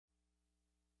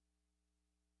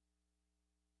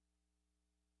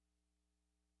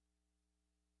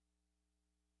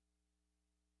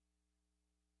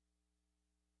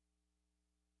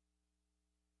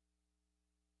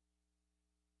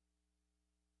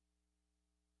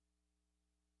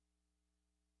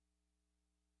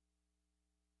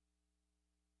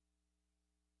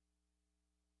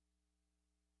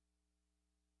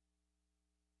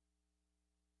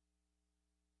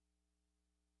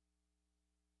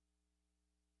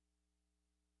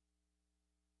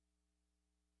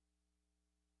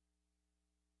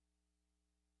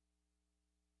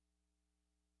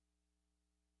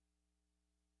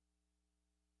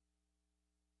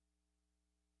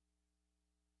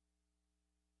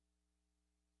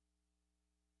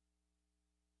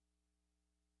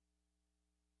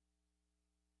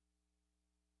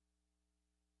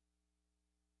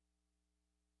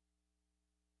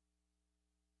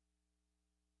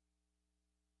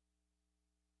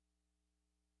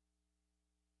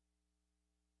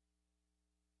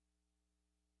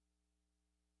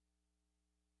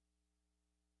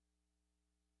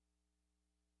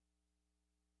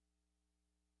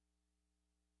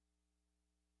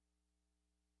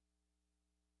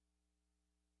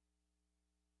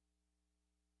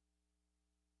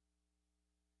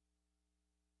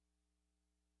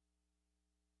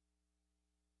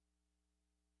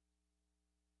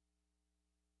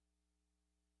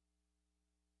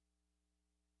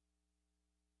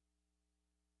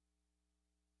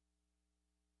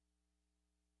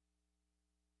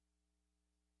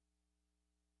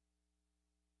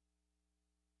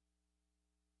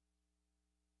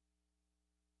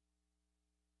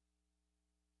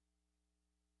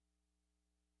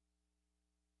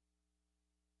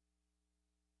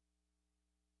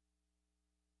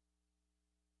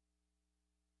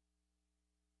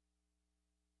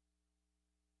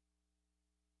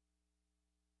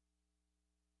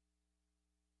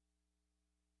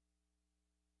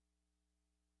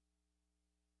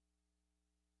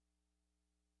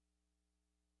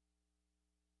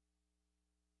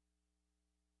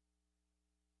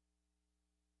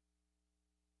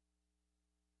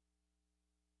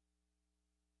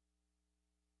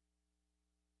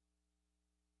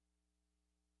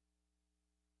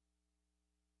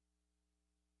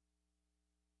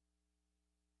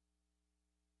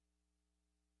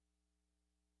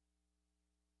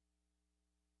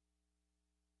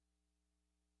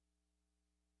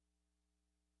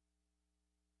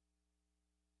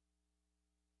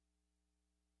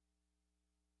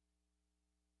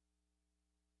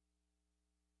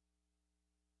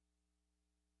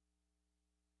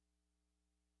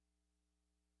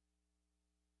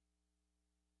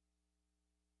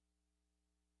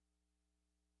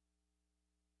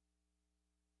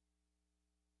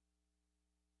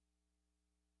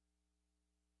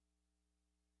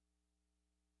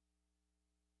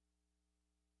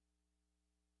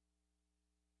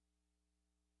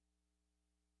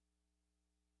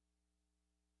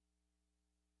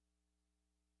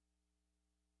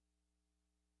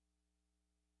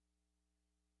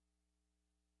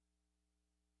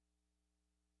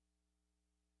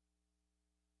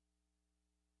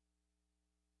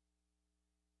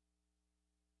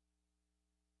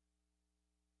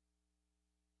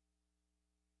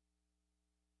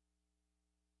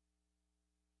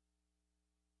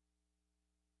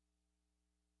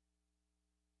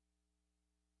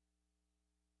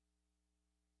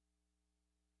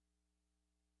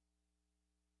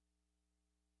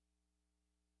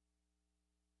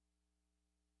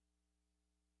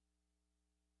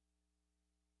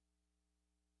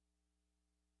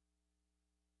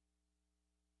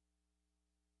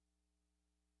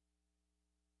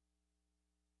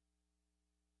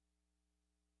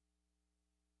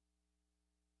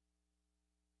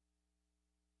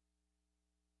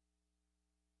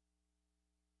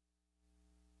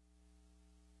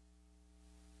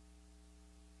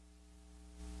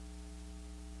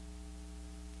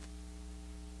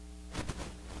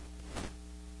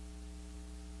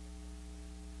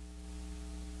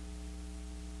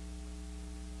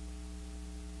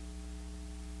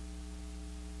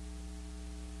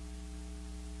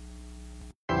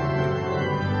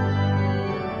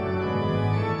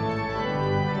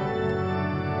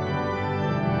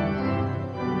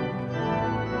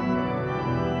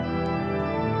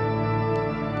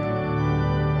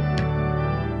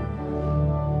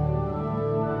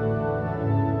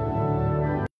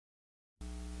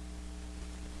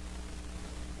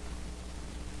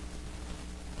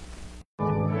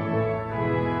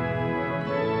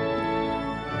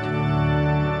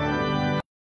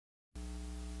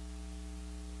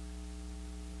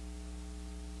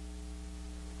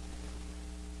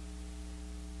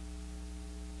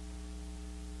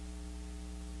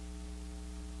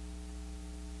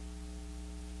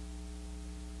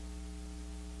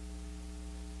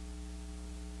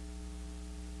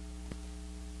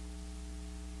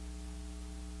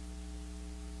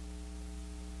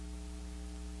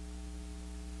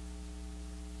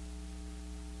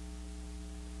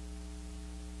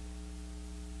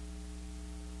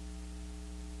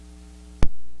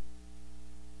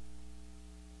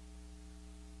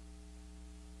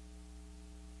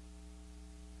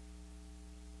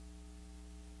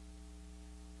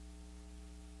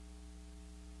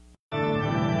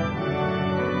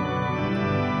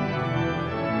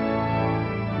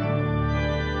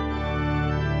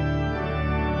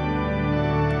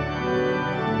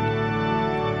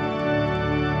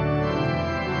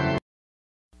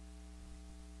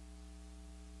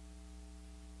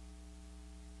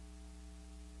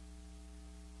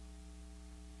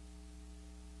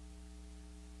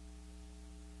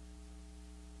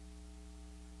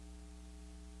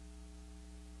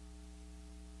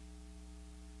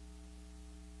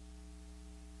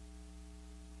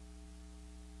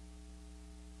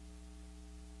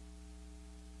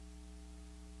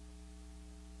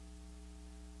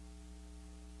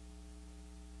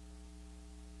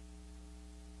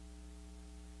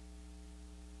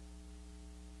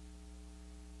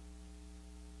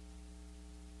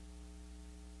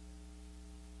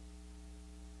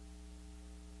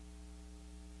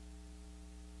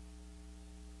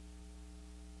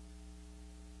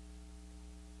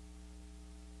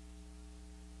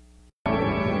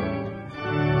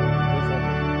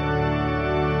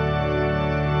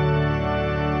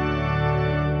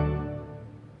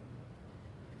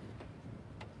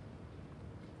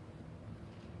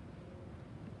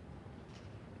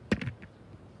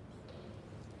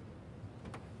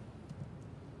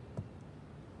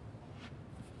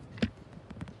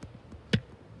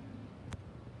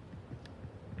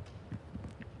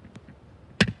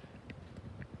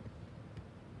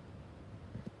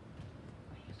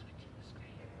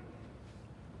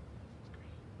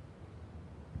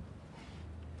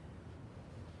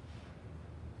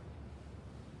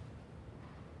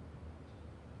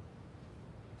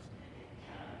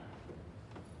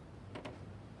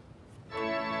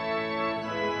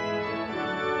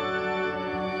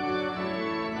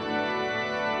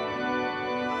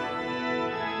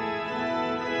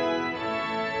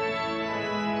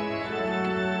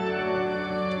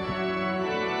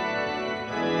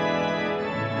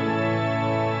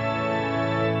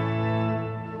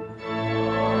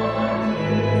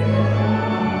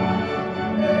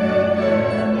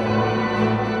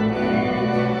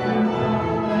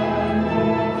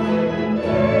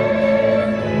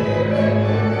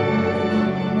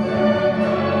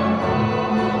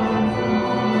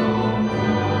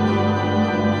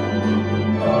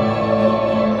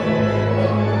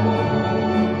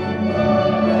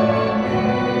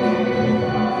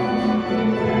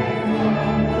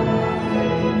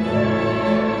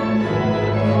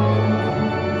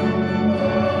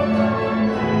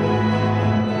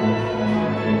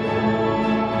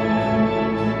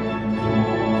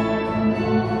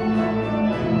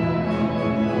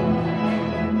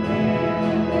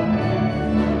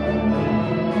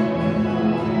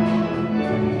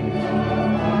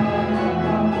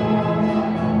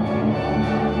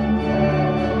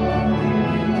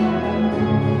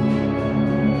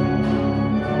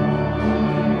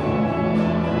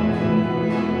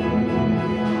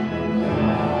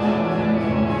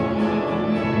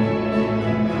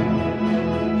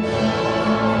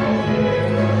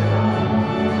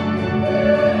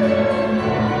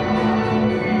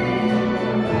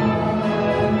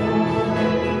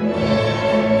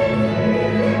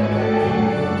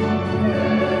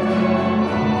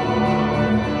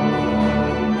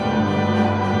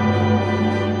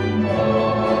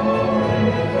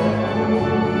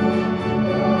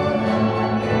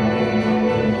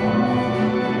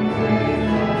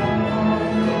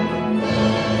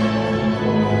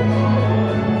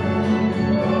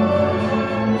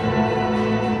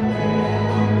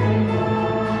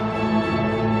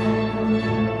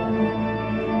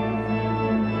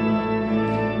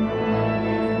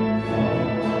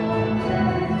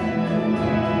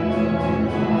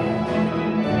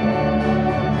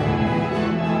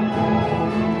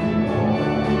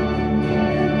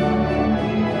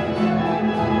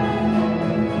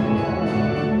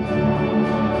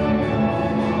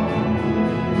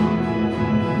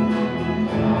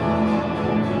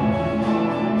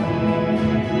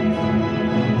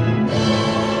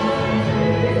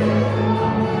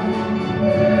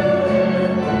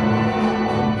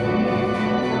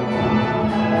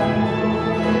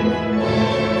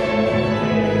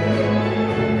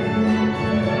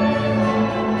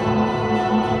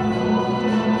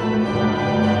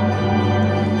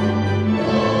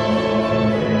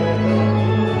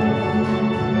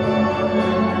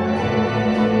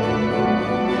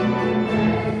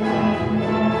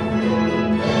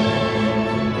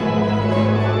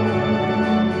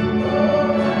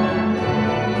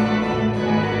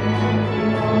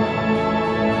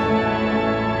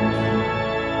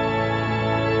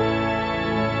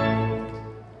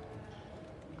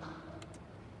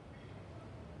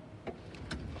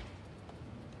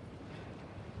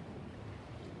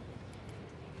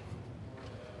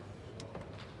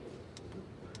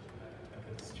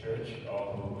church,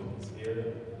 all who are with us here,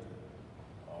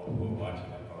 all who are watching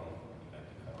at home, we'd like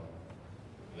to come.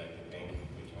 We'd like to thank you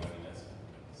for joining us.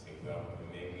 Say, well,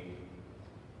 may we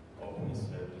open the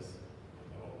service with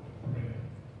an open prayer.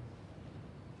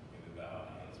 May we bow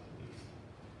our heads, please.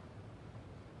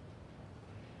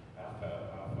 Our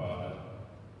Father,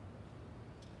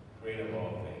 creator of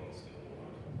all things, dear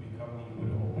Lord, we come to you with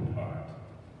an open heart.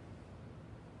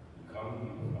 We come to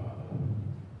you, Father,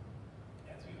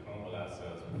 as we humble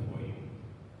ourselves before you,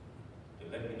 to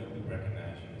let you know we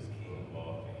recognize you as King of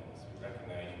all things. We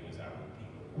recognize you as our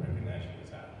Redeemer. We recognize you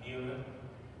as our healer.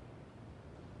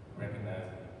 We recognize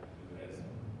you as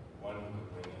one who can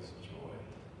bring us joy.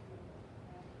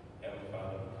 Heavenly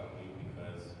Father, we come to you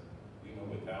because we know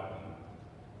without you,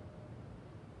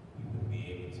 we would be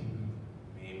able to move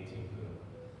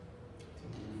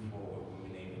forward. We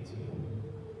would be able to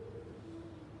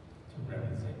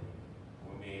represent you.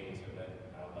 We'll be able to let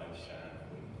our light shine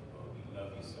for you, Lord. We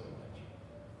love you so much.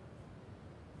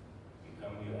 We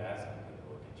come to you asking,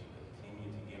 Lord, that you continue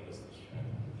to give us the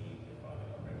strength we need, dear Father,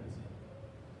 to represent you.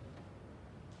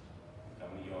 We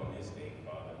come to you on this day,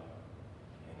 Father,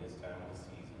 in this time of the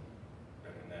season,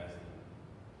 recognizing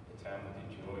the time of the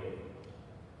joy. It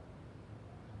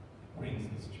brings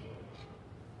us joy.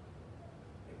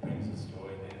 It brings us joy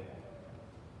that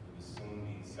we will soon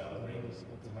be celebrating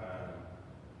the time,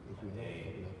 a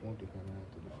day, a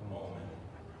moment.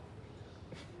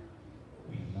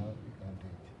 We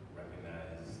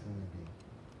recognize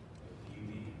the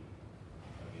beauty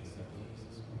of your Son,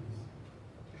 Jesus Christ.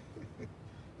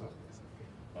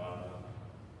 Father,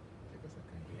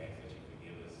 we ask that you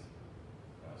forgive us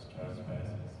our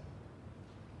trespasses.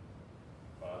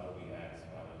 Father, we ask,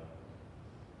 Father,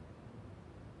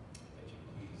 that you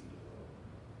please, Lord,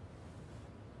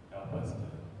 help us to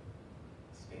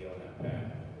stay on that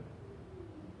path.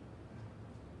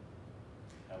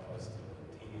 Help us to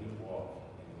continue to walk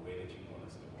in the way that you want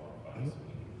us to walk, Father, so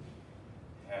we can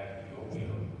have your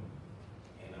will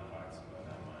in our hearts and in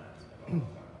our minds at all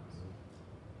times.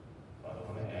 Father,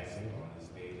 I want to ask you on this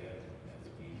day that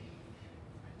as we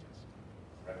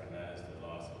recognize the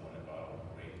loss of one of our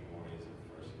great warriors of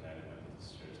First United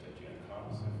Methodist Church, that you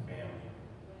encompass her family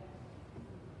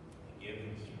and give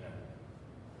them strength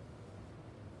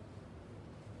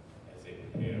as they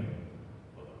prepare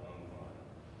for the home run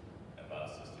of our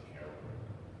sister Carol.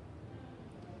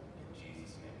 In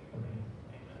Jesus' name we pray.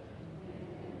 Amen.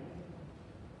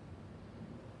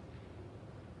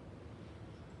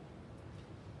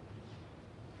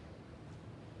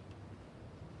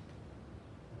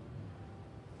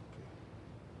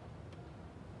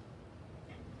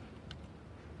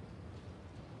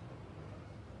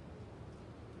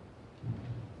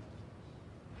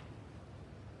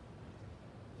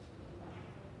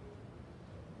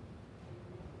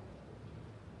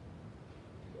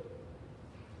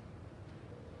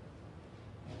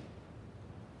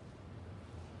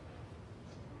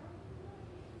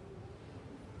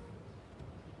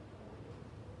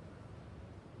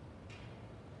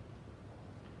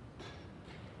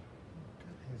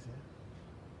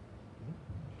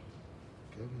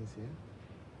 Kevin is here.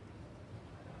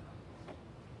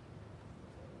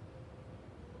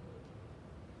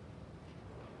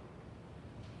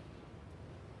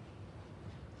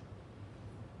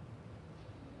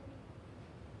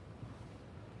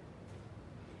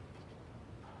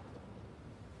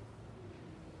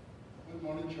 Good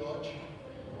morning, church.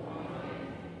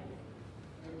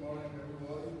 Good morning,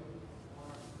 everybody.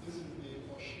 This is the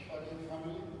Oshifade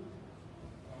family.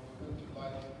 We're going to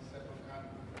light the second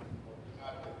candle of the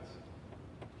Advent.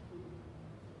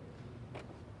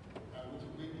 I'm going to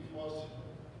read the first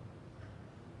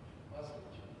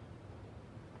passage.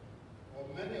 For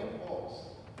many of us,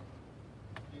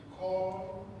 the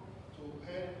call to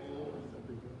head home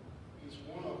is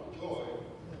one of joy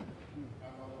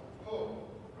and of hope.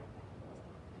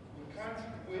 We can't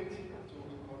wait to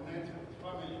reconnect with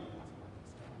family,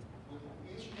 with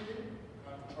history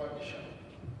and tradition,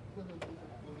 with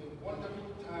a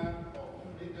wonderful time of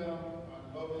freedom and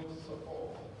loving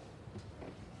support.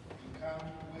 We can't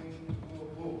wait to go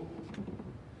home.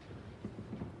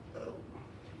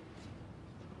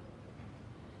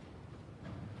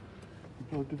 You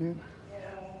plugged it in?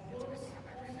 Those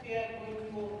who fear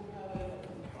going home, however,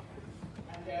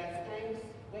 and there are times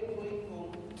when going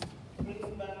home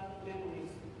brings back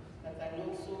memories that are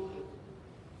not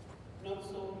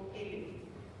so healing.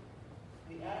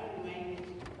 We are reminded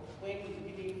of when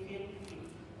we didn't feel free,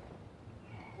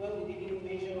 when we didn't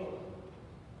measure up,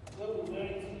 when we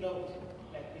weren't loved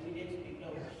like we needed to be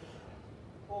loved.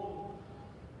 Home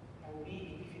can be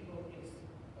a difficult place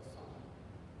for some.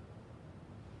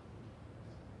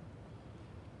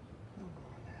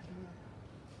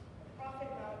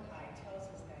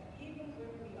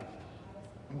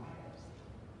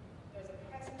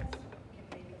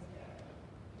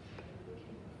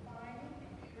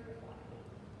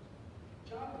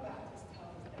 John the Baptist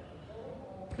tells us that the Lord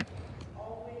home is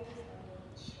always under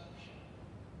construction.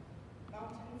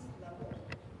 Mountains leveled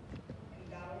and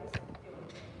valleys filled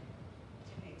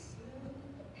to make smooth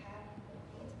the path that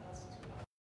leads us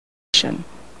to our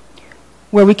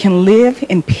where we can live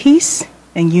in peace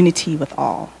and unity with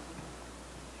all.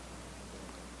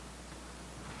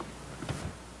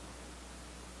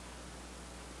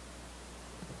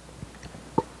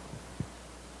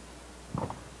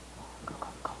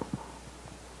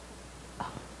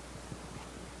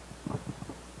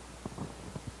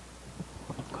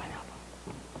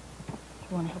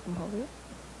 You want to help him hold it? You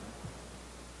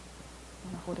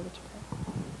want to hold it with your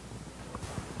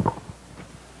prayer?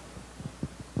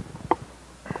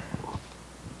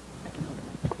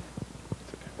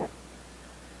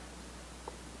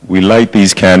 We light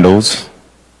these candles,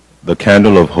 the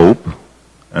candle of hope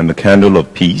and the candle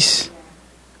of peace,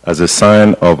 as a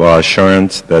sign of our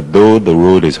assurance that though the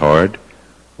road is hard,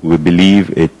 we believe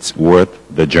it's worth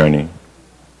the journey.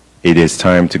 It is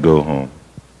time to go home.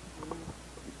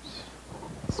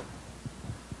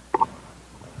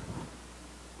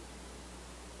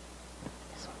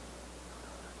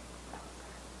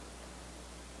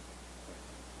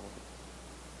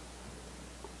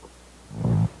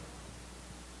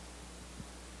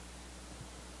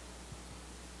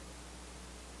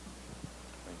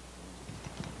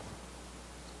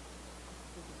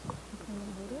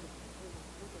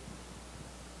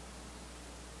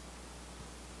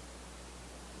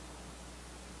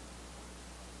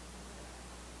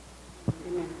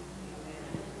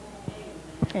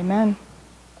 Amen.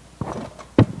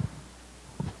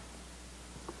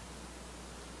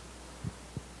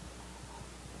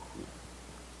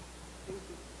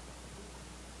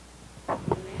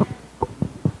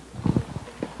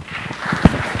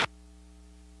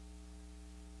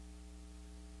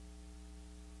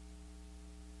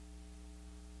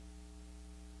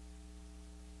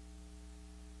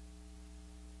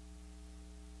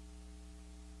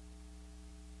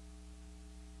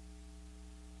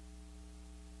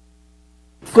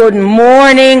 Good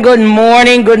morning, good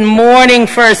morning, good morning,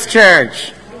 First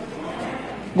Church.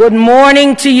 Good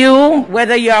morning to you,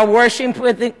 whether you are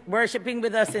worshiping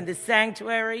with us in the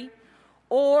sanctuary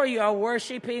or you are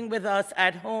worshiping with us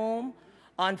at home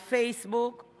on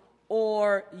Facebook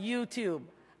or YouTube.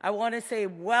 I want to say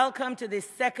welcome to the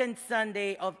second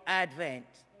Sunday of Advent.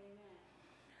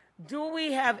 Do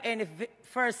we have any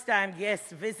first-time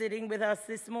guests visiting with us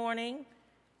this morning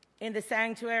in the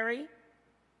sanctuary?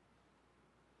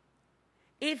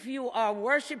 If you are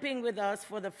worshiping with us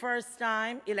for the first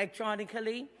time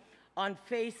electronically on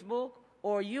Facebook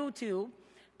or YouTube,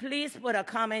 please put a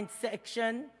comment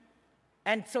section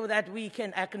and so that we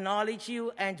can acknowledge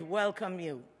you and welcome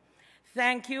you.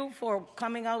 Thank you for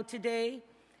coming out today,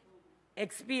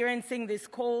 experiencing this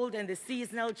cold and the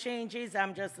seasonal changes.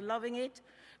 I'm just loving it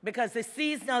because the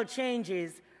seasonal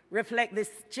changes reflect the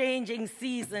changing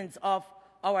seasons of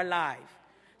our life,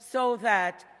 so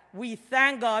that we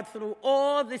thank God through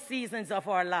all the seasons of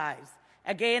our lives.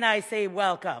 Again, I say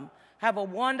welcome. Have a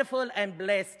wonderful and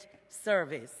blessed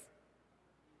service.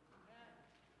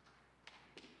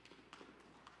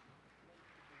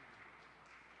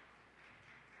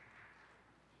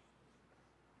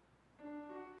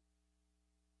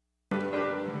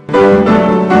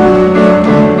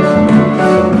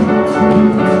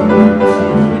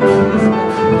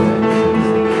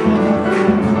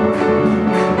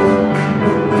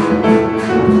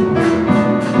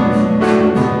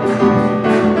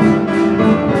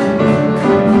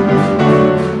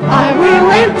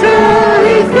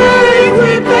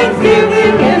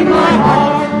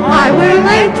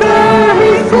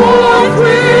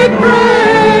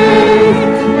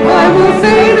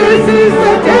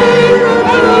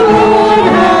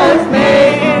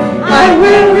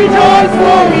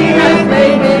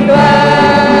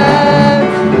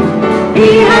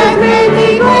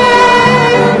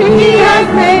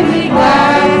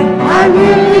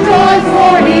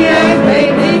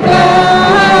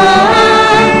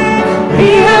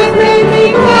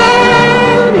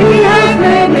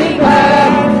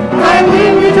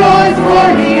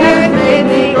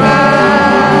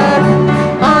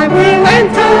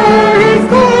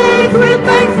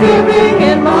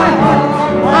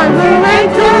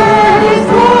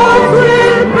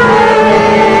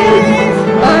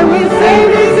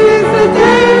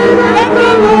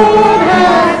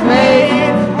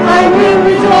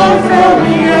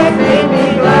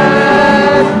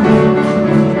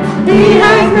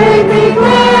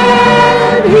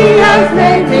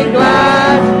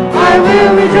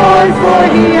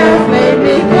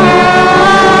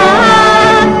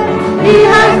 He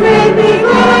has made me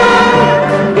glad.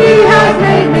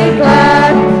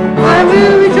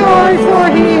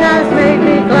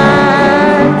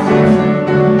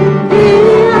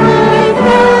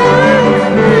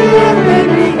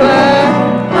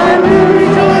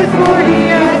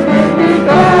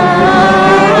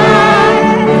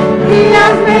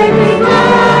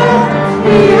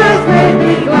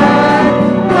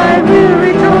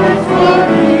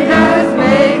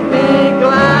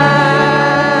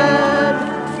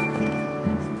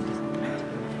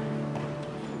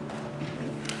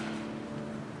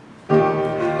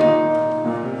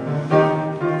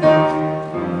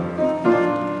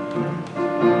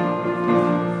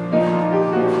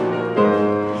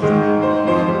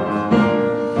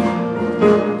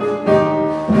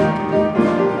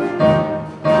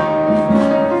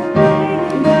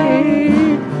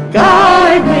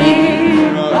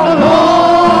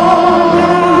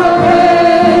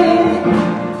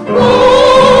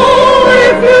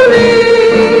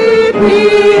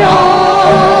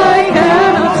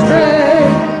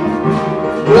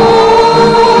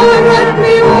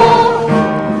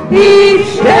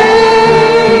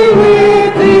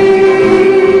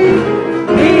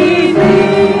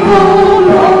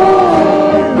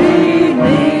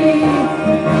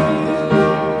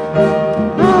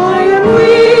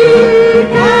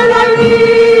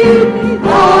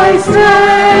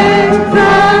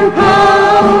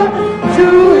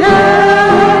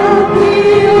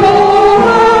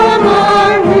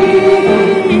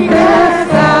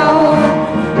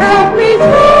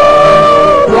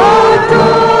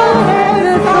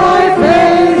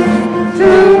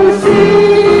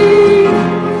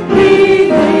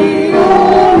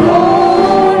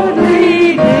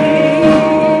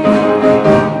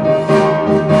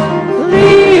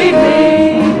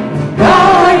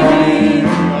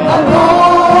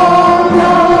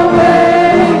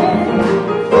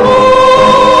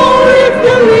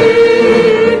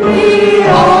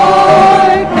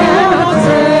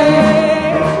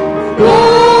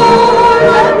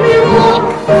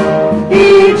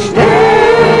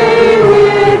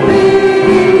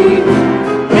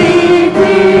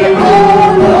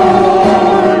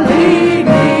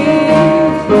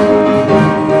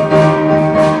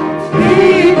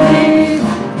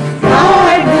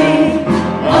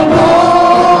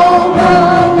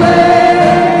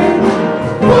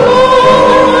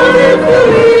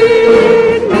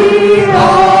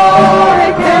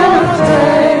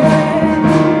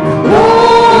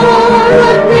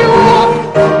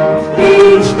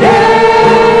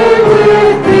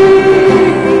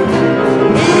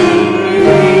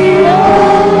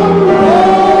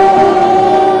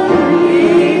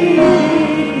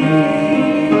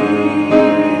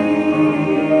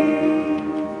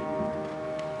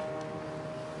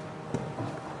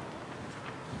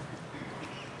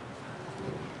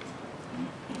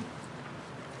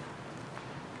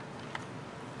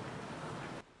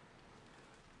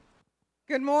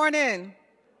 Good morning.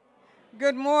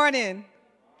 Good morning.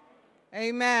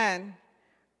 Amen.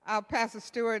 Our Pastor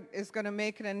Stewart is going to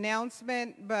make an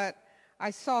announcement, but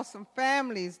I saw some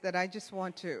families that I just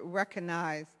want to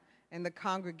recognize in the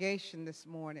congregation this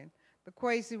morning. The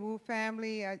Kwesi Wu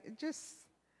family, I just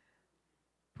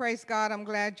praise God. I'm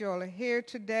glad you all are here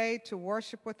today to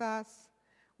worship with us.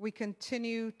 We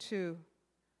continue to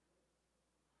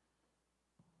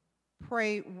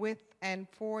pray with and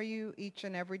for you each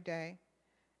and every day.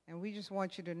 And we just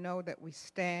want you to know that we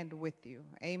stand with you.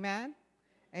 Amen?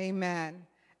 Amen.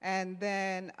 And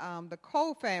then the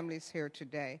Cole family is here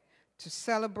today to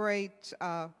celebrate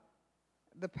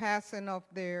the passing of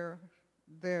their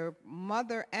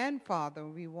mother and father.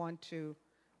 We want to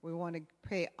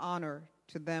pay honor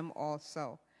to them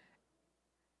also.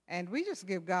 And we just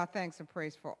give God thanks and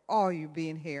praise for all you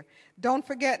being here. Don't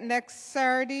forget next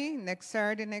Saturday.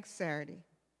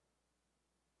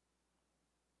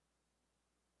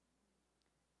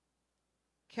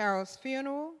 Carol's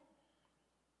funeral,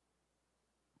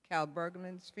 Cal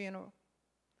Bergman's funeral,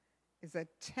 is at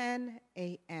 10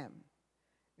 a.m.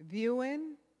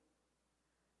 Viewing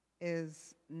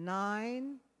is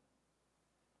 9,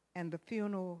 and the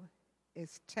funeral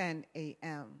is 10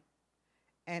 a.m.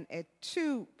 And at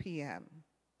 2 p.m.,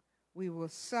 we will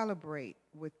celebrate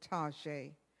with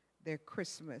Tajay their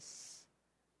Christmas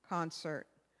concert.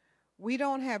 We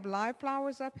don't have live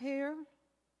flowers up here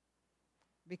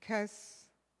because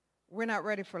we're not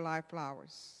ready for live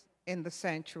flowers in the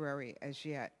sanctuary as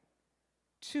yet.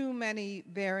 Too many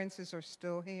variances are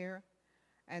still here,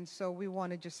 and so we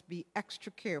want to just be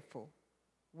extra careful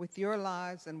with your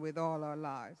lives and with all our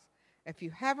lives. If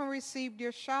you haven't received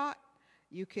your shot,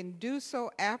 you can do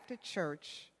so after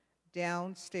church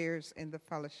downstairs in the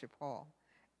fellowship hall.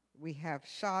 We have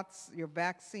shots, your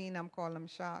vaccine, I'm calling them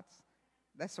shots.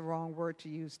 That's the wrong word to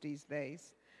use these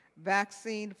days.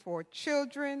 Vaccine for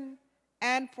children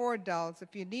and for adults.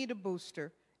 If you need a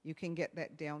booster, you can get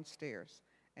that downstairs.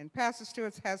 And Pastor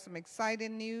Stewart has some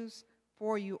exciting news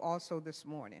for you also this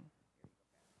morning.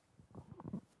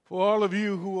 For all of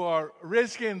you who are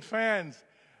Redskins fans,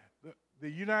 the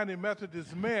United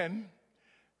Methodist Men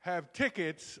have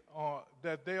tickets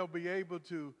that they'll be able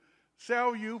to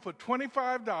sell you for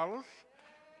 $25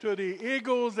 to the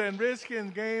Eagles and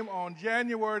Redskins game on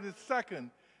January the 2nd.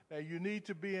 Now, you need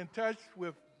to be in touch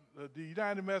with the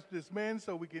United Methodist Men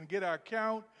so we can get our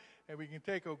count and we can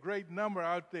take a great number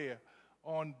out there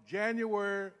on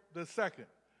January the 2nd.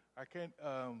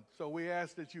 So we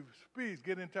ask that you please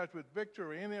get in touch with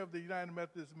Victor or any of the United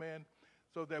Methodist Men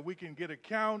so that we can get a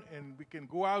count and we can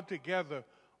go out together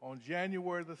on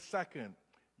January the 2nd.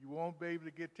 You won't be able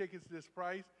to get tickets this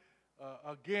price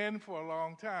again for a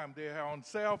long time. They're on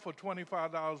sale for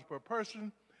 $25 per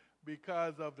person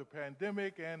because of the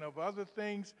pandemic and of other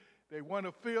things. They want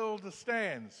to fill the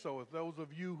stands. So if those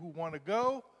of you who want to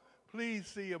go, please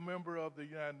see a member of the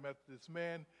United Methodist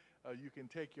Men. You can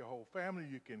take your whole family.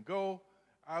 You can go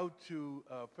out to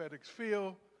FedEx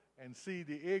Field and see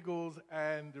the Eagles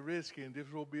and the Redskins.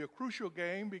 This will be a crucial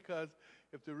game because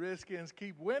if the Redskins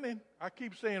keep winning, I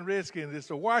keep saying Redskins, it's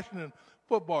the Washington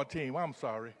football team. I'm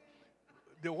sorry.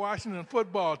 The Washington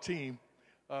football team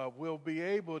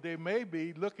they may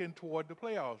be looking toward the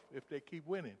playoffs if they keep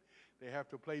winning. They have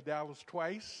to play Dallas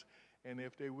twice, and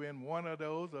if they win one of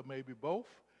those or maybe both,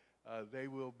 they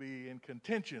will be in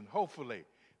contention, hopefully.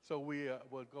 So we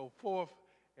will go forth,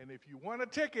 and if you want a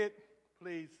ticket,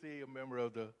 please see a member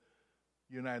of the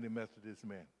United Methodist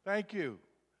Men. Thank you.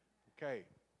 Okay.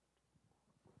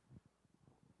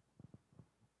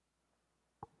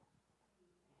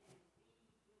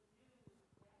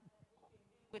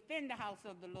 Within the house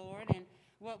of the Lord and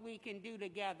what we can do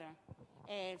together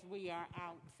as we are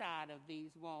outside of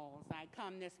these walls. I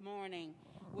come this morning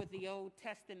with the Old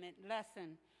Testament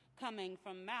lesson coming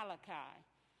from Malachi,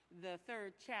 the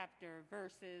 3rd chapter,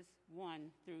 verses 1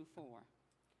 through 4.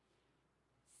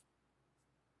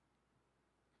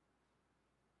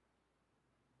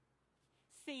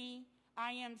 See,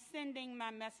 I am sending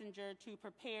my messenger to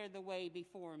prepare the way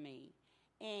before me,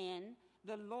 and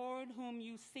the Lord whom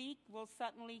you seek will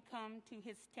suddenly come to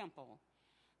his temple,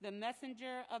 the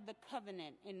messenger of the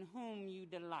covenant in whom you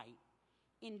delight.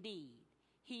 Indeed,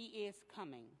 he is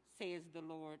coming, says the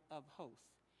Lord of hosts.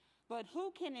 But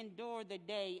who can endure the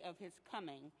day of his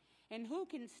coming, and who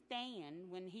can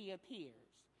stand when he appears?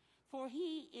 For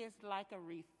he is like a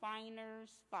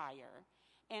refiner's fire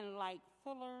and like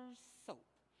fuller's soap.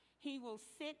 He will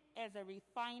sit as a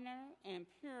refiner and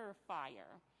purifier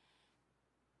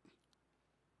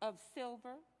of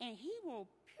silver, and he will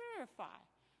purify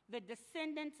the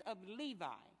descendants of Levi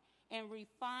and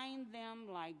refine them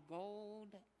like gold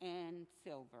and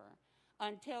silver,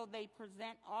 until they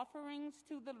present offerings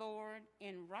to the Lord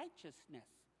in righteousness.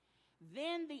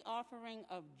 Then the offering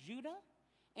of Judah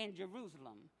and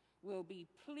Jerusalem will be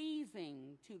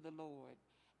pleasing to the Lord,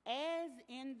 as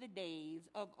in the days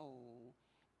of old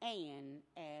and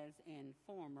as in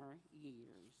former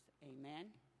years. Amen.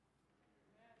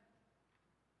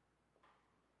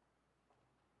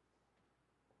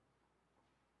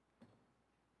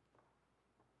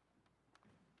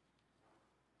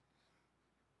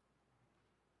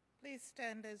 Please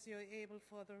stand as you're able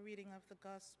for the reading of the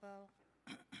gospel.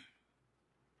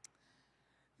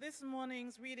 This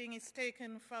morning's reading is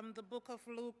taken from the book of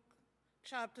Luke,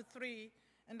 chapter 3,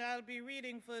 and I'll be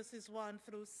reading verses 1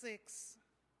 through 6.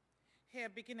 Here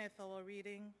beginneth our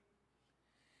reading.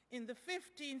 In the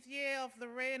 15th year of the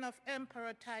reign of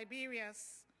Emperor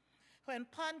Tiberius, when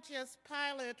Pontius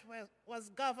Pilate was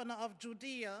governor of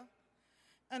Judea,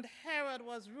 and Herod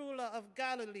was ruler of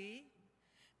Galilee,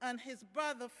 and his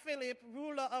brother Philip,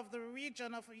 ruler of the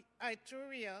region of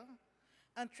Iturea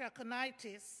and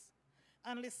Trachonitis,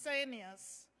 and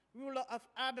Lysanias, ruler of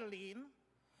Abilene,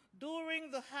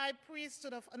 during the high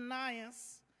priesthood of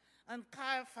Ananias and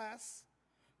Caiaphas,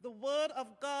 the word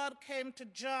of God came to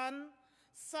John,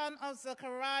 son of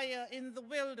Zechariah, in the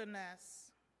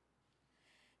wilderness.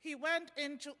 He went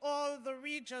into all the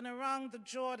region around the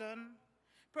Jordan,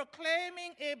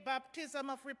 proclaiming a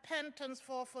baptism of repentance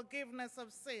for forgiveness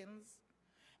of sins,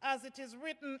 as it is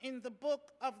written in the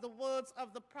book of the words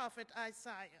of the prophet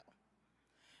Isaiah.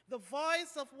 The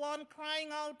voice of one crying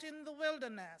out in the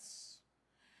wilderness,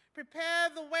 prepare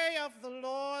the way of the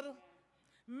Lord,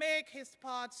 make his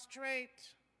path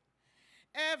straight.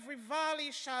 Every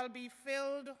valley shall be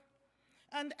filled,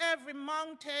 and every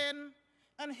mountain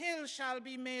and hill shall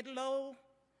be made low,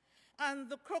 and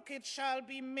the crooked shall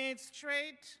be made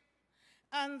straight,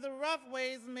 and the rough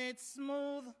ways made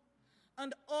smooth,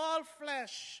 and all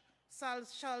flesh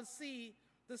shall see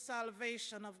the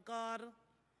salvation of God.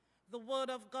 The word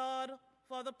of God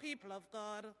for the people of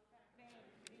God.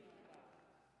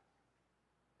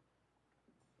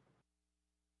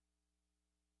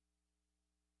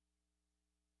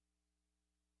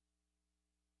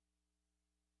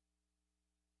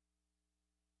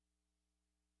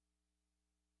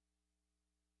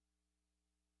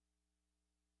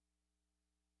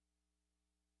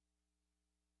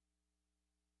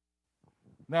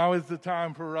 Now is the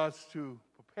time for us to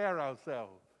prepare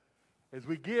ourselves as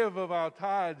we give of our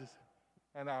tithes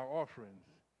and our offerings.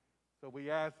 So we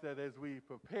ask that as we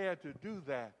prepare to do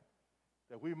that,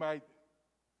 that we might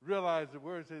realize the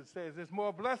words that it says, it's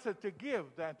more blessed to give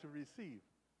than to receive.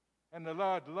 And the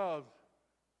Lord loves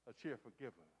a cheerful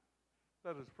giver.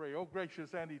 Let us pray. Oh,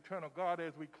 gracious and eternal God,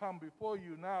 as we come before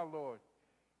you now, Lord,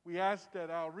 we ask that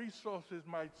our resources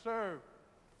might serve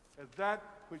as that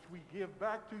which we give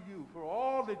back to you for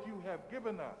all that you have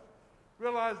given us,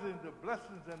 realizing the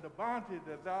blessings and the bounty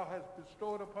that thou hast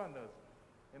bestowed upon us.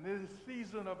 In this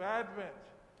season of Advent,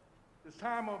 this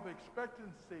time of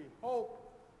expectancy,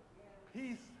 hope,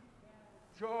 peace,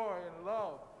 joy, and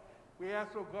love, we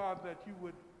ask, oh God, that you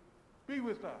would be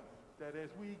with us, that as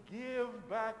we give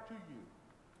back to you,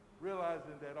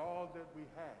 realizing that all that we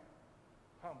have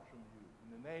comes from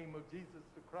you. In the name of Jesus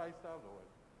the Christ our Lord,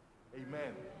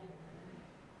 amen.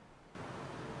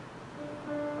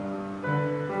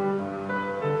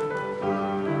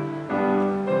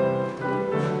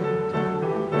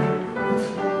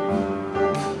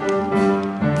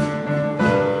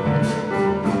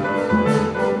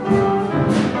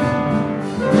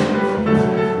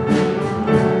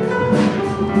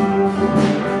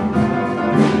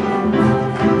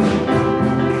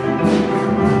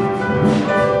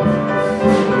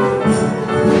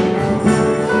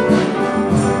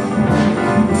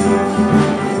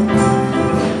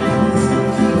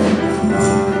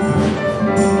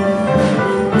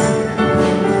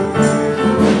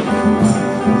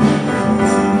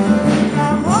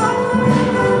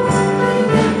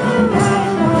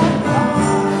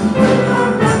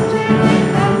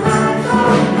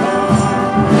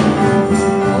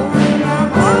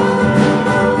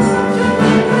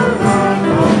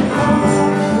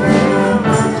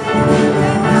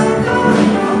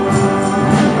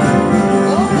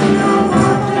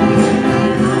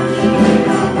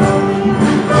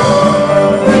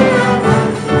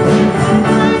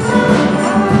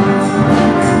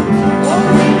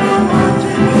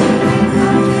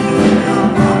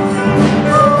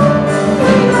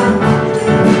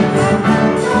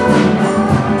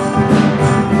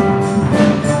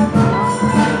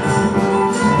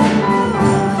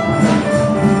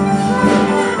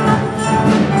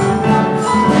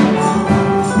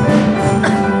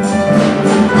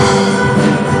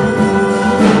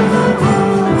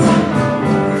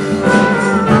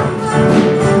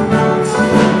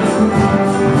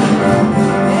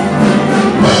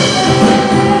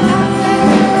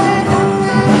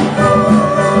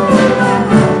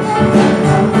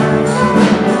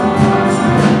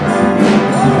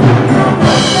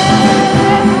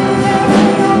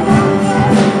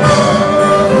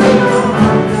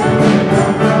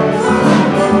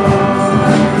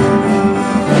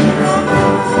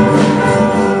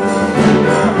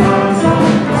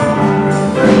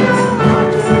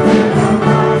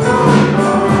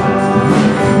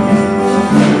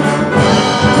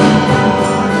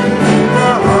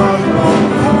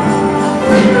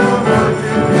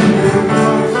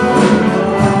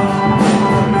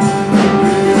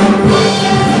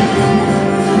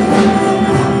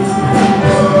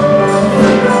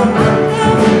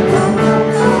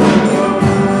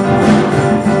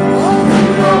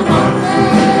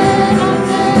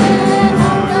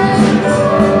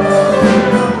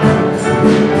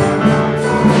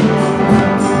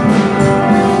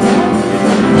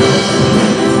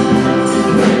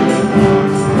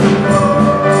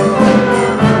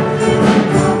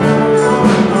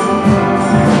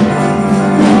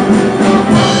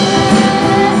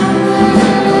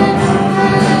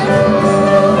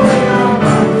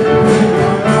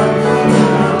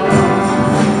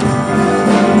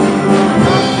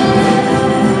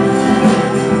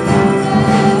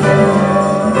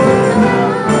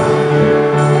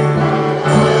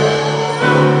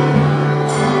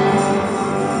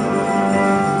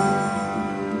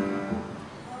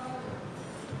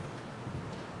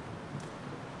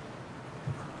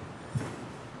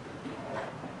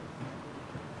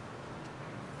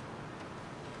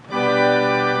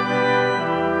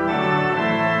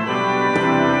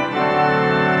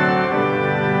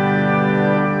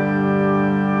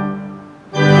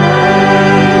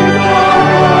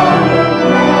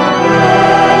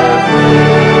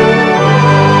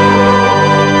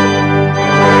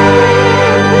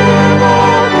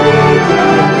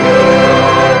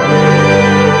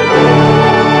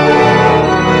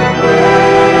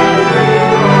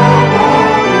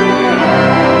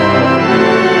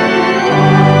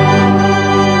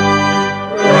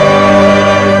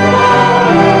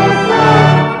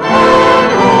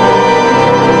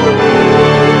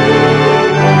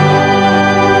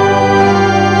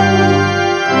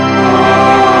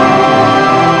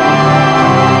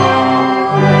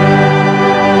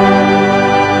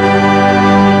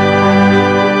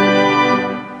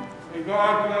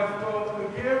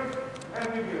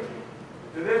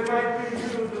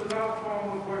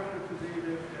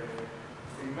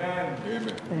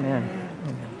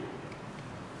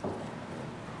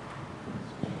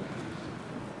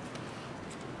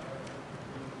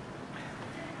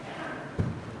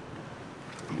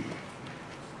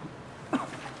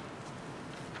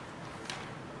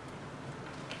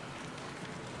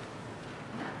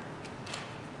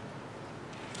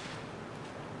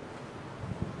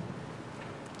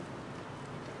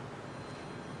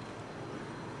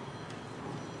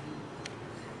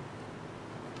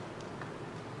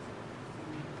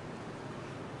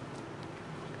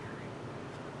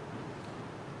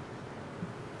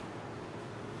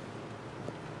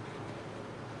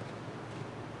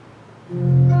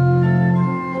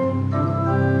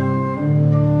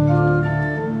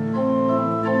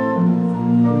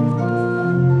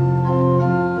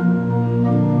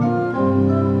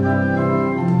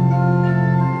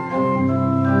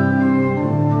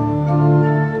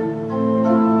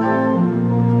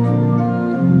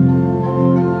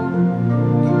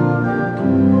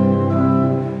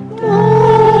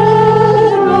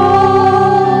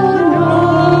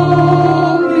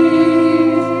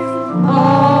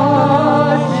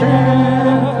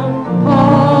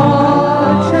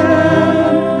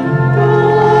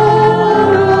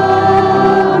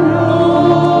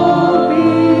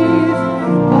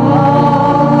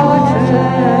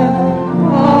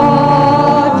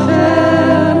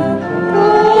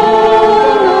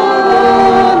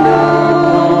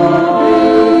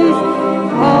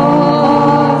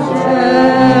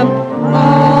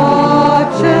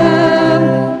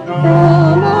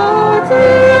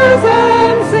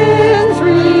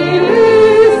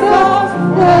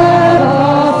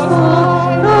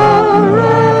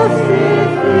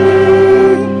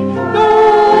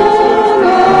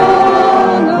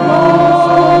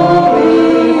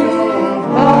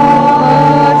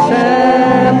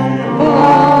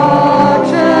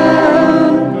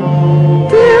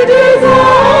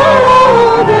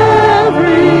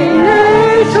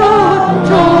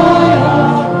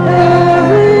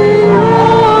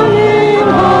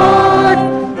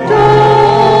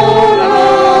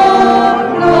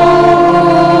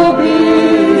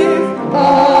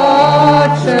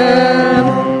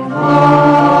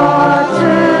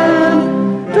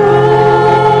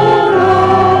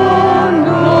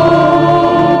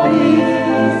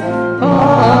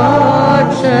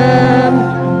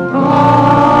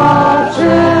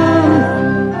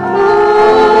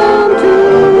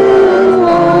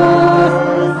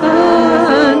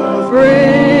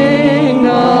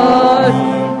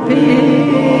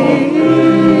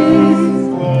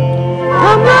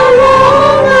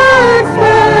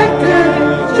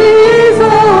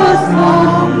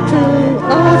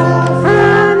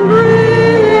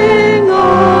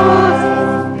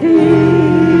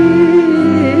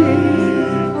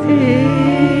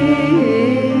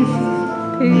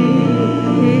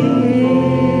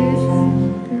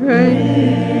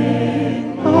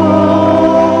 Great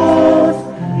was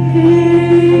he.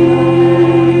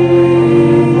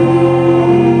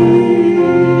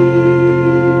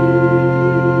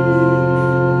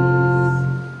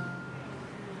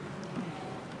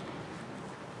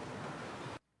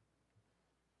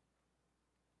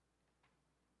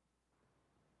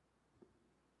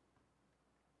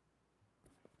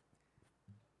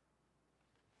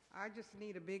 I just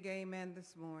need a big amen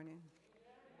this morning.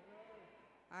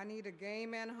 I need a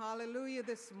amen, hallelujah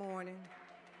this morning.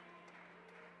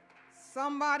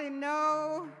 Somebody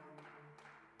know,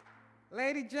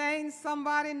 Lady Jane,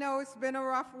 somebody know it's been a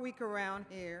rough week around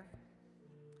here.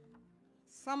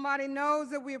 Somebody knows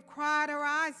that we've cried our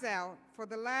eyes out for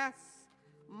the last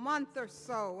month or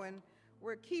so, and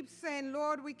we keep saying,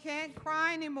 Lord, we can't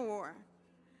cry anymore.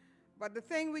 But the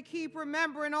thing we keep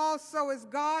remembering also is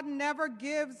God never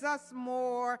gives us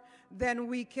more than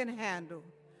we can handle.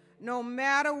 No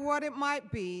matter what it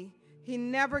might be, he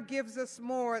never gives us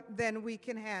more than we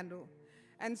can handle.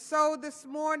 And so this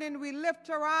morning we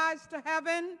lift our eyes to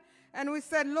heaven and we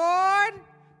said, Lord,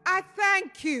 I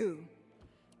thank you.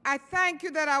 I thank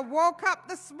you that I woke up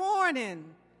this morning.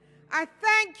 I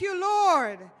thank you,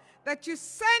 Lord, that you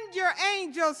send your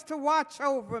angels to watch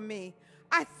over me.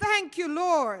 I thank you,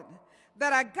 Lord,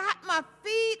 that I got my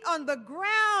feet on the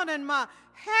ground and my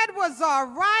head was all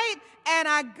right, and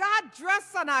I got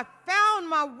dressed and I found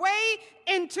my way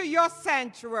into your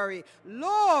sanctuary.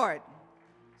 Lord,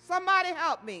 somebody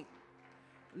help me.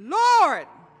 Lord,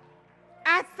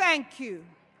 I thank you.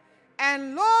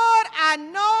 And Lord, I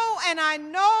know and I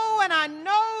know and I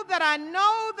know that I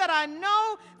know that I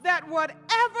know that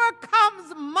whatever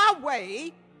comes my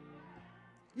way,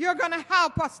 you're going to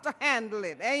help us to handle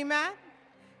it. Amen?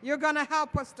 You're going to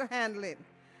help us to handle it.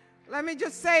 Let me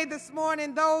just say this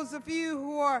morning, those of you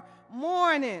who are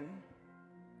mourning,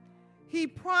 he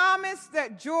promised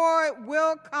that joy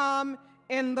will come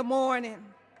in the morning.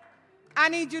 I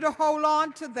need you to hold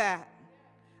on to that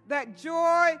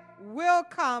joy will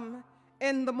come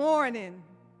in the morning.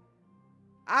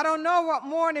 I don't know what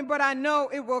morning, but I know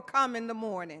it will come in the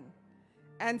morning.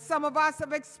 And some of us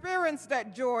have experienced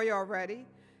that joy already,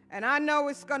 and I know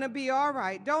it's going to be all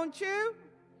right. Don't you?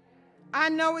 I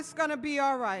know it's going to be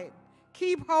all right.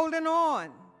 Keep holding on.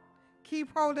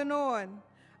 Keep holding on.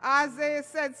 Isaiah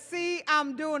said, see,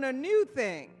 I'm doing a new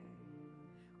thing.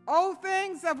 Old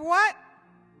things of what?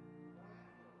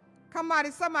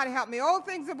 Somebody help me. Old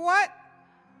things of what?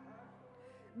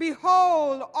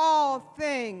 Behold, all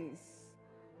things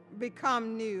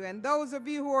become new. And those of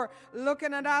you who are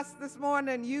looking at us this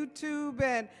morning on YouTube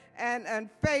and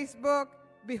Facebook,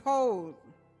 behold,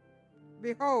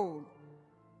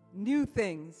 new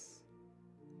things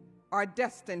are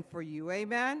destined for you.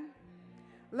 Amen?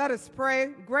 Let us pray.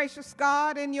 Gracious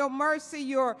God, in your mercy,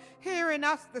 you're hearing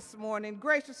us this morning.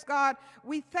 Gracious God,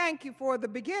 we thank you for the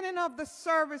beginning of the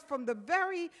service, from the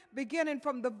very beginning,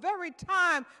 from the very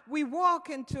time we walk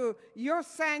into your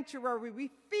sanctuary, we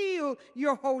feel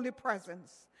your holy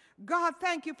presence. God,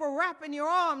 thank you for wrapping your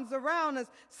arms around us.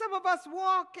 Some of us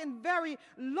walking very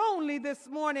lonely this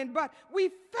morning, but we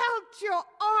felt your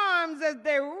arms as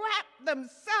they wrapped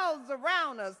themselves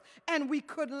around us, and we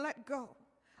couldn't let go.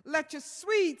 Let your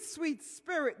sweet, sweet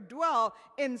spirit dwell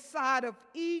inside of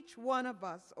each one of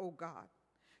us, oh God,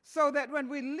 so that when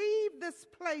we leave this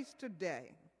place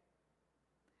today,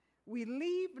 we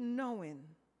leave knowing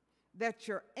that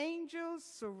your angels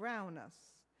surround us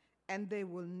and they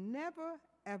will never,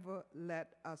 ever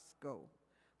let us go.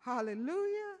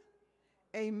 Hallelujah.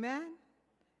 Amen,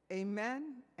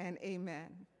 amen, and amen.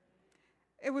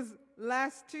 It was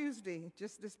last Tuesday,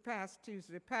 just this past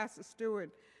Tuesday, Pastor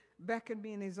Stewart beckoned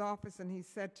me in his office and he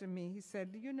said to me, he said,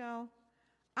 you know,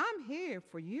 I'm here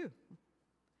for you.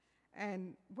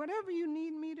 And whatever you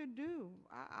need me to do,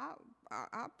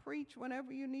 I'll preach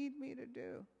whenever you need me to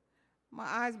do. My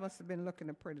eyes must have been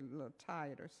looking a pretty little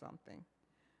tired or something.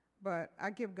 But I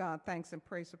give God thanks and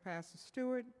praise for Pastor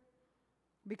Stewart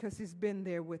because he's been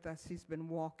there with us. He's been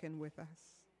walking with us.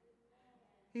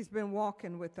 He's been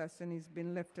walking with us and he's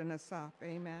been lifting us up.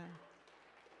 Amen.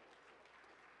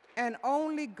 And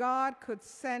only God could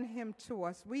send him to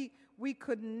us. We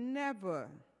could never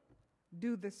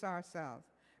do this ourselves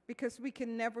because we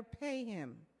can never pay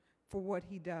him for what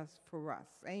he does for us.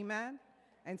 Amen?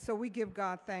 And so we give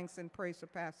God thanks and praise for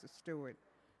Pastor Stewart.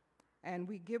 And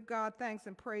we give God thanks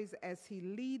and praise as he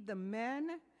lead the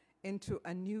men into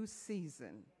a new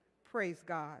season. Praise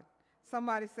God.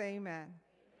 Somebody say amen.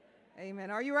 Amen.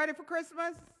 Are you ready for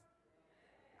Christmas?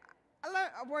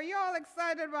 Were you all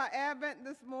excited about Advent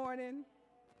this morning?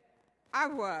 I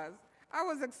was. I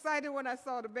was excited when I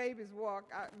saw the babies walk.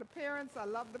 The parents, I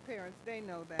love the parents. They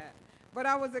know that. But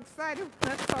I was excited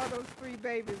when I saw those 3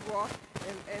 babies walk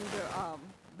in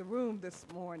the room this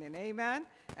morning. Amen?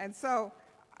 And so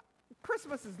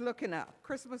Christmas is looking up.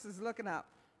 Christmas is looking up.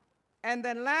 And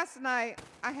then last night,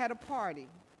 I had a party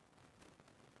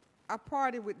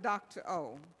with Dr.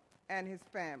 O and his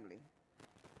family.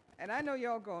 And I know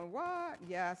y'all going, what?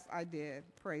 Yes, I did.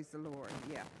 Praise the Lord.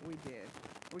 Yeah, we did.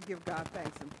 We give God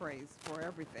thanks and praise for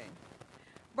everything.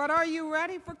 But are you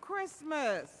ready for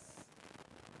Christmas?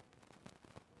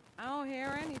 I don't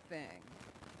hear anything.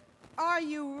 Are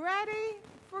you ready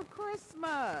for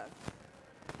Christmas?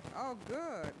 Oh,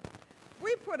 good.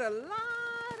 We put a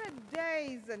lot of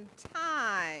days and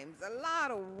times, a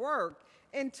lot of work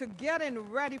into getting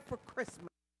ready for Christmas.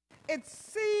 It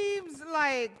seems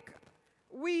like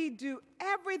we do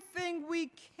everything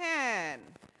we can.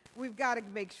 We've got to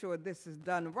make sure this is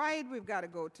done right. We've got to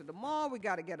go to the mall. We've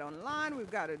got to get online.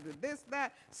 We've got to do this,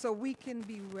 that, so we can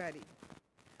be ready.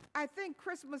 I think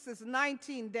Christmas is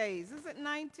 19 days. Is it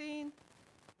 19?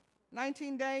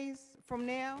 19 days from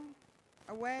now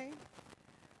away?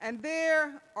 And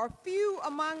there are few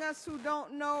among us who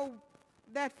don't know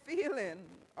that feeling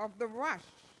of the rush.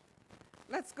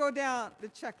 Let's go down the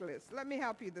checklist. Let me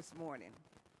help you this morning.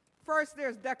 First,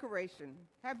 there's decoration.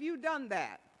 Have you done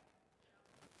that?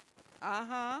 We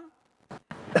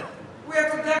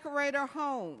have to decorate our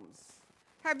homes.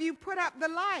 Have you put up the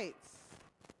lights?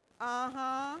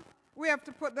 We have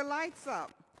to put the lights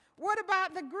up. What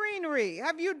about the greenery?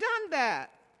 Have you done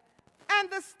that? And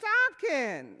the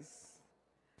stockings.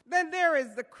 Then there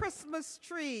is the Christmas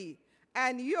tree,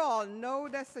 and you all know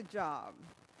that's a job.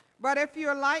 But if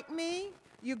you're like me,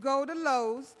 you go to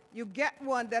Lowe's, you get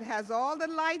one that has all the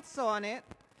lights on it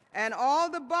and all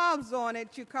the bulbs on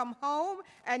it. You come home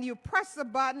and you press a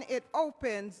button, it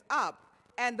opens up,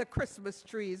 and the Christmas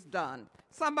tree is done.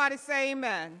 Somebody say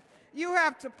amen. You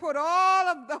have to put all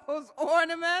of those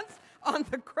ornaments on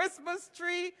the Christmas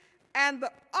tree, and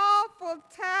the awful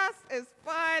task is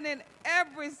finding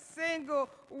every single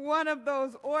one of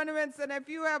those ornaments. And if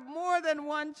you have more than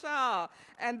one child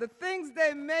and the things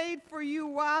they made for you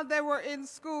while they were in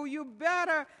school, you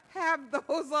better have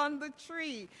those on the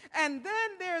tree. And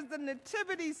then there's the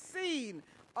nativity scene.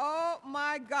 Oh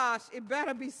my gosh, it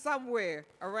better be somewhere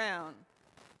around.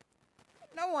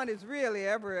 No one is really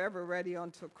ever ready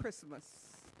until Christmas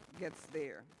gets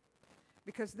there,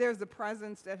 because there's the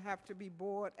presents that have to be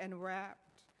bought and wrapped.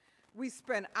 We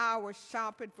spend hours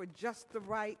shopping for just the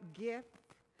right gift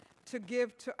to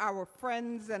give to our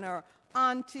friends and our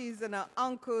aunties and our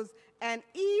uncles, and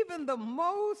even the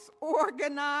most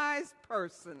organized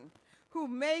person who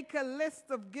make a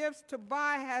list of gifts to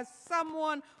buy has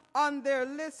someone on their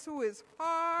list who is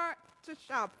hard to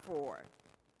shop for.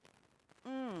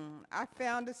 I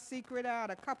found a secret out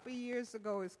a couple years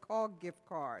ago. It's called gift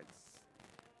cards.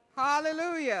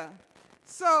 Hallelujah.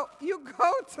 So you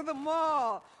go to the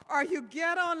mall or you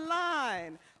get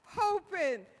online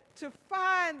hoping to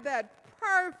find that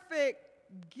perfect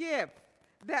gift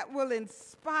that will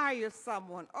inspire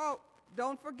someone. Oh,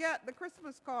 don't forget the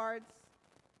Christmas cards.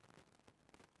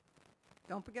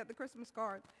 Don't forget the Christmas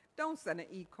card. Don't send an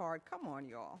e-card. Come on,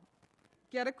 y'all.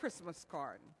 Get a Christmas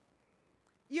card.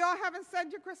 Y'all haven't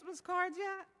sent your Christmas cards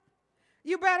yet?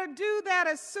 You better do that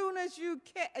as soon as you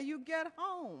get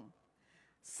home.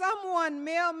 Someone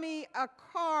mailed me a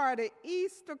card, an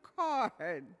Easter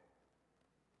card,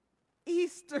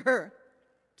 Easter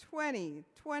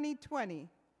 2020,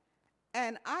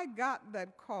 and I got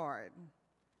that card.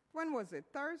 When was it,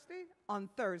 Thursday? On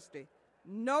Thursday.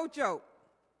 No joke.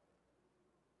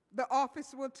 The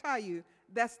office will tell you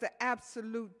that's the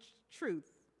absolute truth.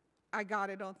 I got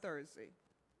it on Thursday.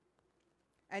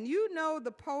 And you know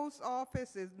the post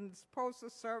office and postal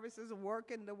service isn't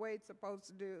working the way it's supposed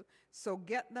to do, so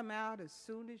get them out as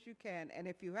soon as you can. And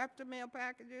if you have to mail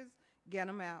packages, get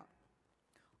them out.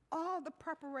 All the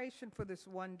preparation for this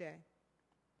one day.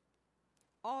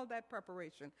 All that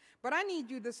preparation. But I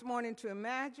need you this morning to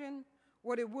imagine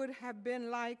what it would have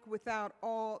been like without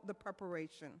all the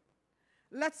preparation.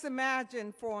 Let's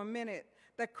imagine for a minute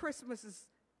that Christmas is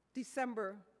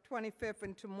December 25th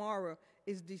and tomorrow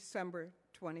is December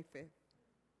 25th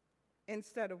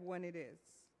instead of when it is.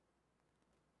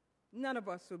 None of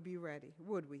us would be ready,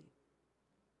 would we?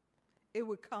 It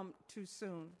would come too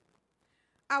soon.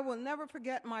 I will never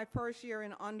forget my first year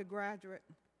in undergraduate.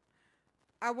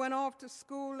 I went off to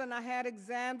school and I had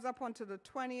exams up until the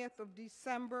 20th of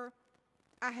December.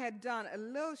 I had done a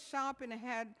little shopping and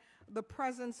had the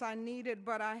presents I needed,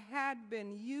 but I had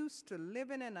been used to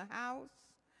living in a house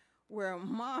where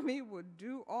mommy would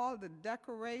do all the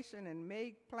decoration and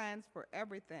make plans for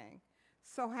everything.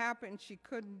 So happened she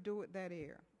couldn't do it that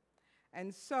year.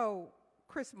 And so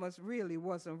Christmas really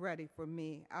wasn't ready for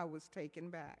me. I was taken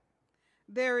back.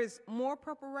 There is more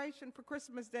preparation for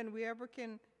Christmas than we ever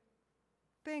can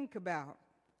think about.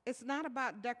 It's not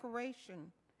about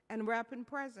decoration and wrapping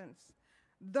presents.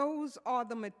 Those are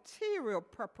the material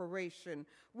preparation.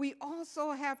 We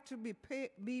also have to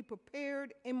be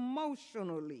prepared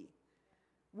emotionally.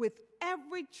 With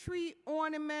every tree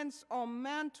ornaments or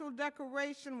mantle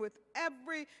decoration, with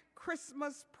every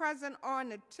Christmas present or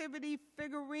nativity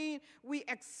figurine, we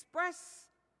express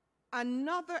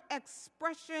another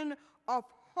expression of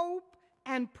hope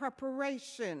and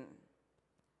preparation.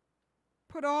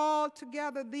 Put all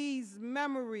together these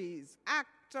memories,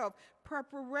 act of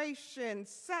preparation,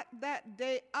 set that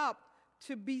day up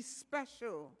to be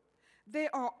special. They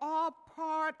are all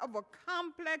part of a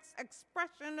complex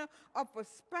expression of a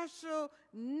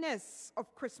specialness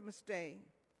of Christmas Day.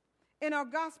 In our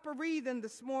gospel reading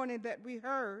this morning that we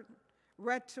heard,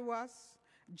 read to us,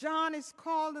 John is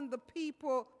calling the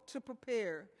people to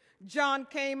prepare. John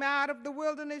came out of the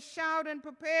wilderness shouting,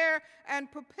 prepare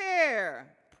and prepare,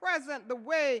 present the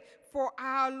way for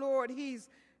our Lord. He's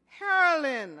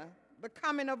heralding the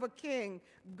coming of a king,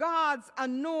 God's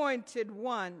anointed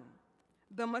one,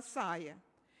 the Messiah.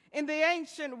 In the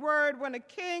ancient word, when a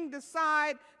king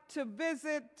decided to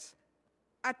visit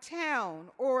a town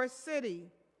or a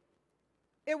city,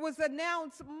 it was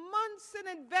announced months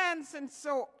in advance, and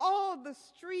so all the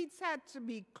streets had to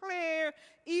be clear,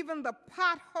 even the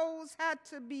potholes had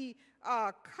to be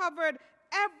covered.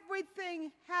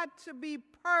 Everything had to be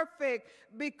perfect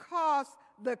because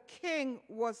the king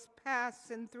was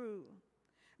passing through.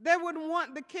 They wouldn't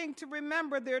want the king to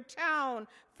remember their town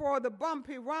for the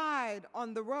bumpy ride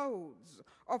on the roads.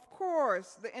 Of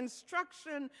course, the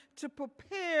instruction to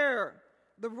prepare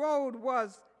the road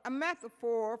was a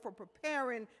metaphor for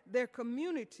preparing their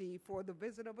community for the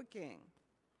visit of a king.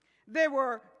 They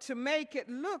were to make it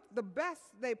look the best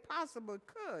they possibly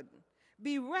could,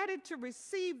 be ready to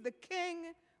receive the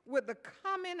king with the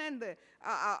coming and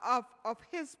of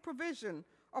his provision.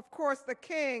 Of course, the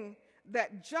king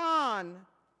that John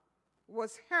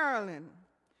was heralding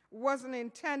wasn't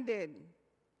intended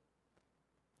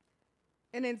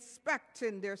in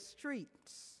inspecting their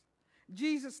streets.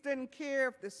 Jesus didn't care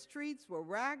if the streets were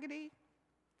raggedy,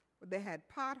 or they had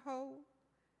potholes,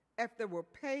 if they were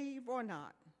paved or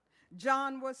not.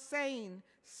 John was saying,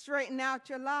 straighten out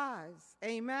your lives.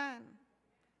 Amen.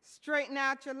 Straighten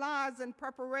out your lives in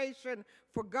preparation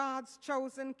for God's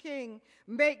chosen king.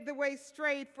 Make the way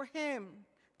straight for him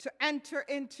to enter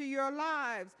into your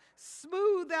lives.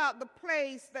 Smooth out the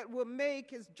place that will make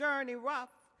his journey rough.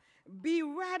 Be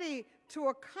ready to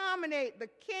accommodate the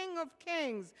King of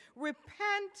Kings.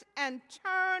 Repent and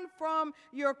turn from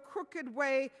your crooked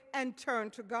way and turn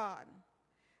to God.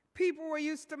 People were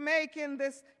used to making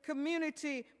this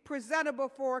community presentable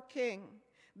for a king.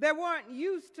 They weren't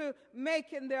used to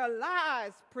making their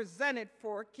lives presented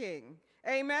for a king.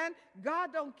 Amen.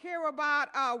 God don't care about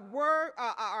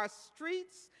our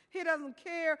streets. He doesn't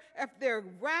care if they're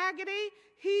raggedy.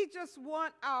 He just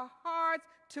wants our hearts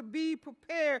to be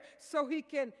prepared so he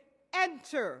can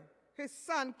enter, his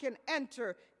son can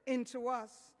enter into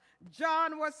us.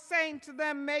 John was saying to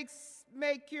them,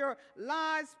 make your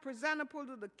lives presentable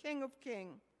to the King of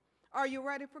Kings. Are you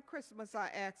ready for Christmas, I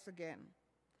ask again.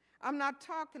 I'm not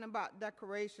talking about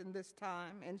decoration this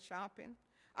time and shopping.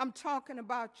 I'm talking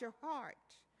about your heart.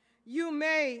 You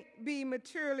may be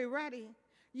materially ready.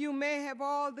 You may have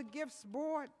all the gifts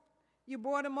bought. You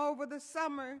bought them over the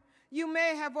summer. You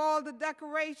may have all the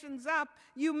decorations up.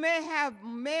 You may have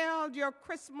mailed your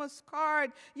Christmas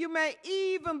card. You may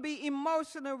even be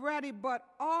emotionally ready, but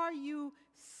are you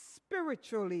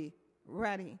spiritually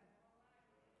ready?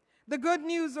 The good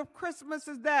news of Christmas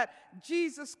is that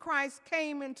Jesus Christ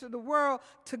came into the world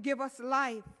to give us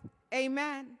life.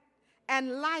 Amen.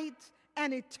 And light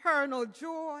and eternal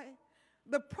joy.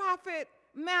 The prophet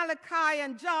Malachi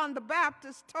and John the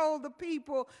Baptist told the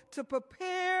people to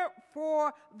prepare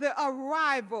for the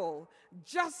arrival.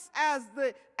 Just as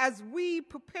we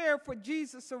prepare for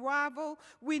Jesus' arrival,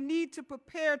 we need to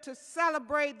prepare to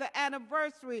celebrate the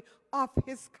anniversary of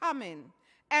his coming.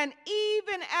 And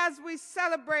even as we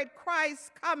celebrate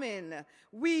Christ's coming,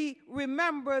 we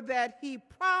remember that he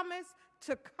promised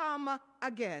to come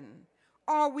again.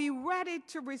 Are we ready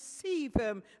to receive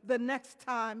him the next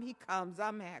time he comes?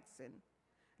 I'm asking.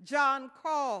 John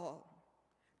called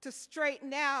to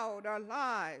straighten out our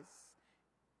lives.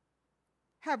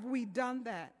 Have we done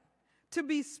that? To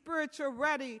be spiritual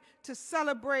ready to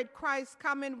celebrate Christ's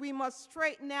coming, we must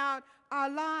straighten out our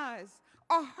lives.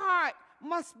 Our heart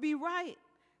must be right.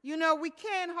 You know, we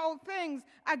can't hold things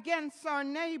against our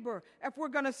neighbor if we're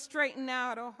going to straighten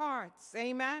out our hearts.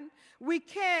 Amen? We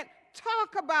can't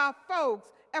talk about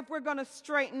folks if we're going to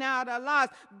straighten out our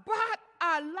lives. But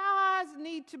our lives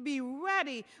need to be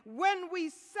ready when we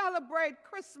celebrate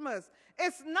Christmas.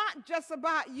 It's not just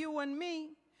about you and me.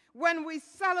 When we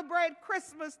celebrate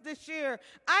Christmas this year,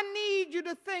 I need you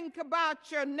to think about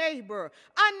your neighbor.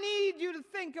 I need you to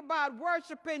think about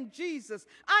worshiping Jesus.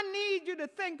 I need you to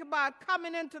think about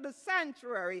coming into the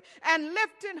sanctuary and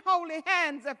lifting holy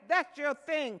hands if that's your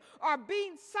thing, or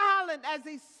being silent as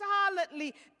he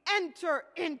silently enter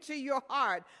into your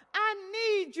heart. I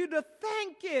need you to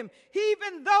thank him.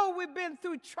 Even though we've been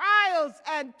through trials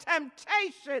and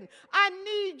temptation, I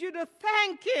need you to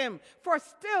thank him for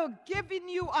still giving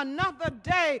you another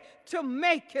day to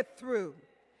make it through.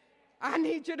 I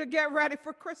need you to get ready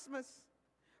for Christmas.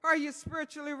 Are you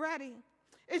spiritually ready?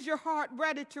 Is your heart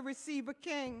ready to receive a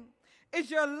king?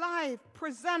 Is your life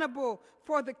presentable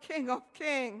for the King of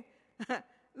Kings?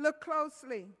 Look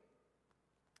closely.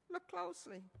 Look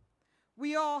closely.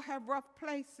 We all have rough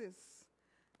places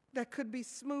that could be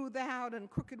smoothed out and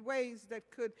crooked ways that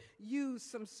could use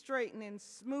some straightening.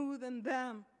 Smoothen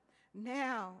them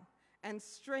now and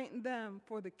straighten them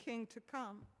for the King to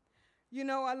come. You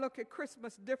know, I look at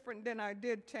Christmas different than I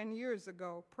did 10 years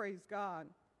ago, praise God.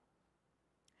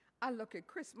 I look at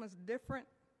Christmas different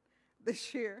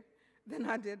this year than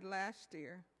I did last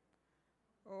year.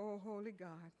 Oh, holy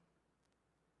God.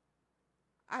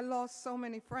 I lost so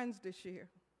many friends this year.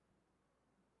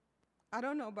 I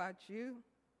don't know about you,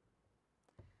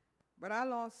 but I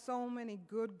lost so many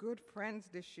good friends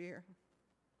this year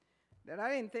that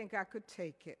I didn't think I could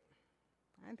take it.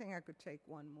 I didn't think I could take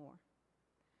one more.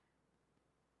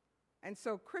 And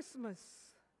so Christmas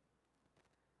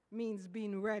means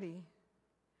being ready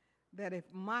that if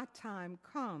my time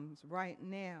comes right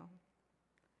now,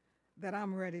 that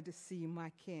I'm ready to see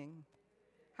my King.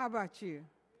 How about you?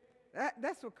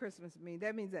 That's what Christmas means.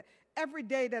 That means that every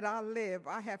day that I live,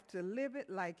 I have to live it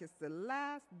like it's the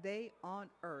last day on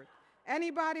earth.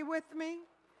 Anybody with me?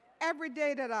 Every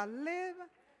day that I live,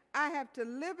 I have to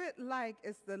live it like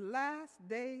it's the last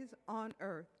days on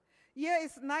earth. Yeah,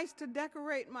 it's nice to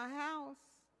decorate my house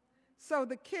so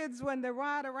the kids, when they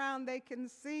ride around, they can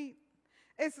see.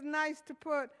 It's nice to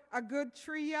put a good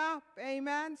tree up.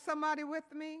 Amen? Somebody with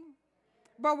me?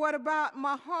 But what about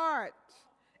my heart?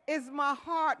 Is my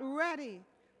heart ready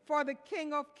for the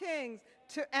King of Kings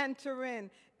to enter in?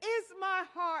 Is my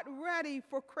heart ready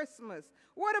for Christmas?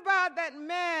 What about that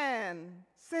man,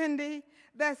 Cindy,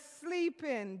 that's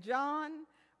sleeping, John,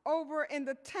 over in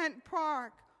the tent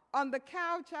park on the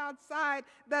couch outside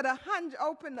that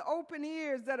open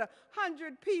ears that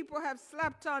 100 people have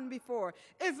slept on before?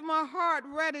 Is my heart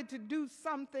ready to do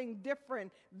something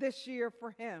different this year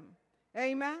for him?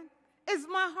 Amen? Is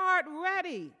my heart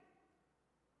ready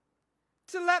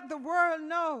to let the world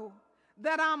know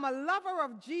that I'm a lover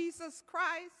of Jesus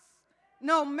Christ?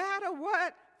 No matter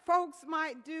what folks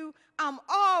might do, I'm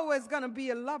always going to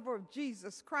be a lover of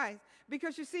Jesus Christ.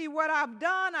 Because you see, what I've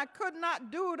done, I could not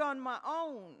do it on my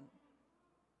own.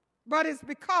 But it's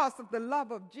because of the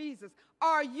love of Jesus.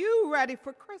 Are you ready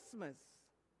for Christmas?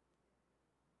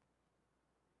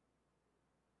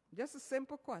 Just a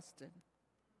simple question.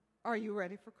 Are you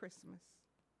ready for Christmas?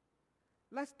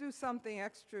 Let's do something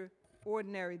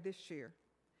extraordinary this year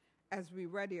as we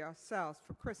ready ourselves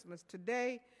for Christmas.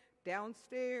 Today,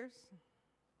 downstairs,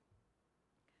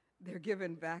 they're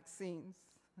giving vaccines.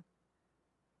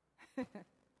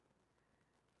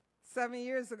 7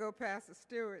 years ago, Pastor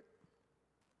Stewart,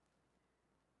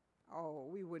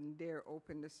 we wouldn't dare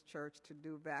open this church to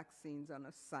do vaccines on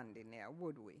a Sunday now,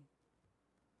 would we?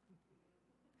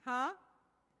 Huh?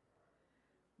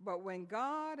 But when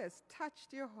God has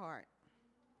touched your heart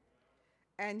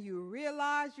and you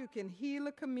realize you can heal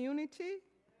a community,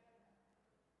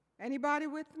 anybody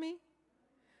with me?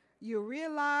 You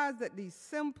realize that these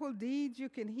simple deeds, you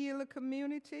can heal a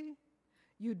community.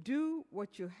 You do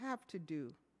what you have to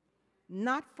do,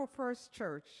 not for First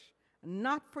Church,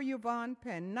 not for Yvonne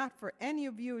Penn, not for any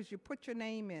of you as you put your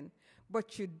name in,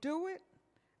 but you do it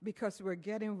because we're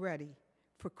getting ready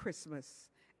for Christmas.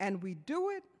 And we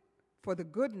do it for the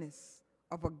goodness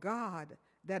of a God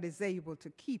that is able to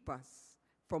keep us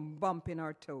from bumping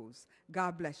our toes.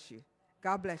 God bless you.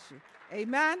 God bless you.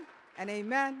 Amen and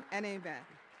amen and amen.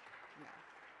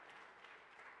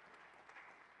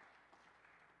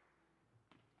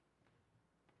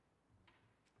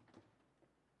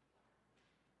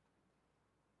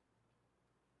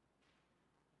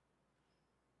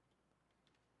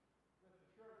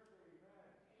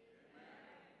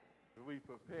 we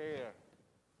prepare,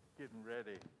 getting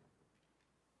ready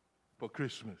for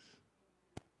Christmas.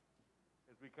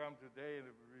 As we come today and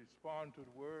respond to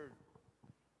the word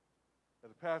that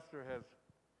the pastor has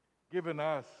given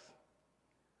us,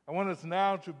 I want us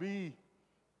now to be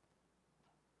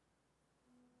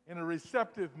in a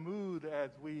receptive mood as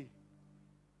we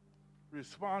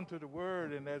respond to the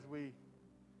word and as we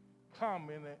come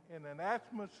in an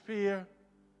atmosphere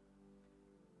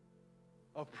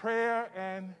of prayer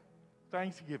and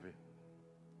thanksgiving.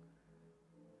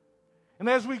 And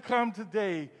as we come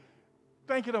today,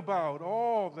 thinking about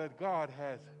all that God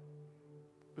has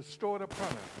bestowed upon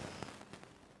us,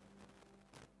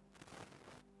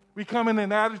 we come in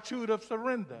an attitude of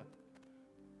surrender,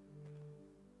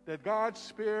 that God's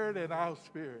Spirit and our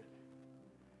spirit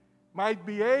might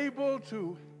be able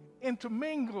to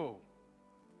intermingle,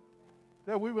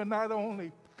 that we will not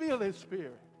only feel His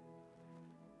Spirit,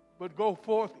 but go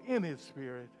forth in His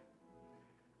Spirit.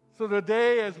 So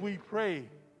today as we pray,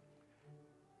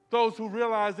 those who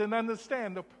realize and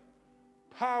understand the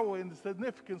power and the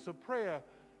significance of prayer,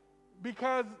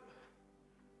 because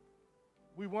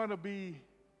we want to be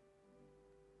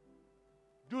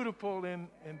dutiful in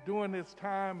doing this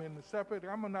time in the separate,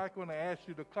 I'm not going to ask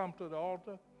you to come to the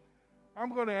altar.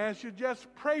 I'm going to ask you just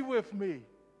pray with me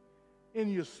in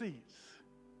your seats,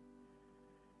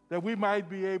 that we might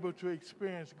be able to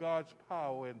experience God's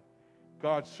power and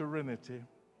God's serenity.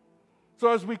 So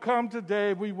as we come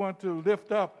today, we want to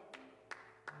lift up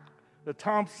the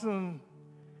Thompson,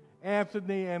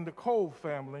 Anthony, and the Cole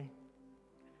family,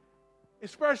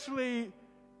 especially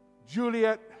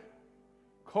Juliet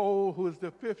Cole, who is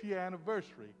the 5th year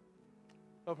anniversary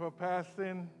of her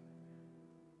passing,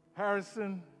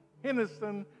 Harrison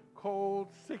Henderson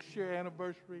Cole, 6th year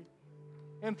anniversary,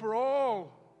 and for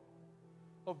all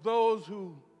of those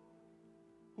who've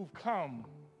come.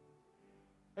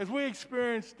 As we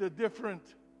experience the different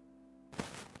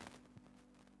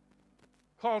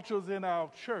cultures in our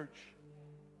church,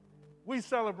 we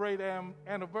celebrate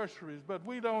anniversaries, but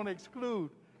we don't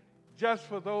exclude just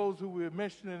for those who we're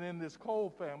mentioning in this Cole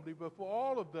family, but for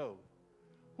all of those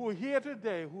who are here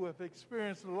today who have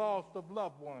experienced the loss of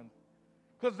loved ones,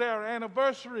 because there are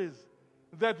anniversaries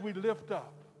that we lift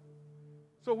up.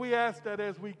 So we ask that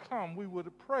as we come, we would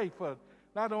pray for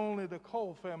not only the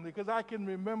Cole family, because I can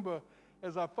remember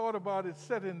as I thought about it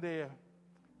sitting there,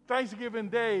 Thanksgiving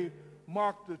Day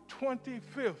marked the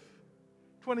 26th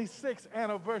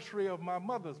anniversary of my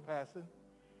mother's passing.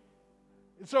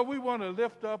 And so we want to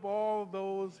lift up all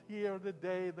those here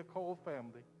today, the Cole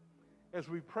family, as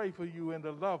we pray for you and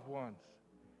the loved ones,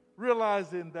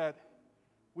 realizing that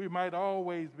we might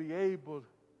always be able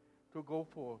to go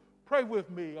forth. Pray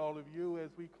with me, all of you, as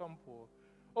we come forth.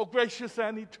 Oh, gracious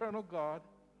and eternal God,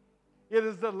 it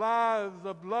is the lives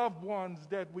of loved ones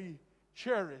that we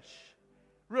cherish,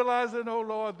 realizing, oh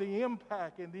Lord, the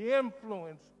impact and the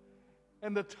influence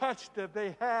and the touch that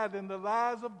they had in the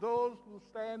lives of those who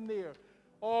stand near,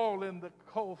 all in the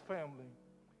Cole family.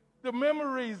 The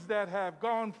memories that have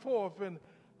gone forth and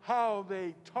how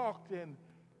they talked and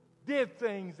did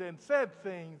things and said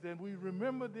things, and we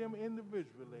remember them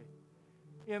individually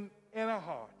in our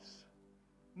hearts,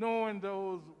 knowing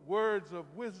those words of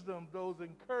wisdom, those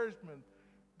encouragement,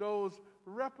 those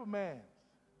reprimands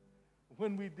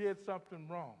when we did something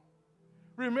wrong.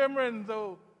 Remembering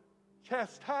the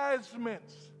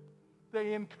chastisements,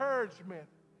 the encouragement,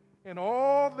 and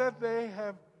all that they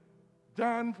have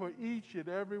done for each and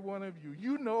every one of you.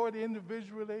 You know it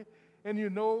individually, and you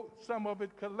know some of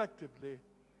it collectively,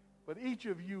 but each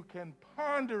of you can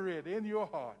ponder it in your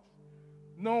hearts,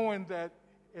 knowing that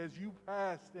as you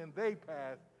passed and they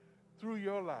passed through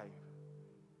your life,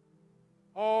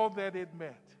 all that it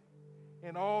meant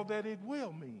and all that it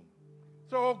will mean.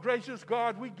 So, oh, gracious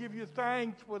God, we give you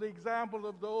thanks for the example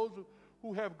of those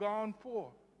who have gone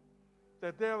forth,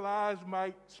 that their lives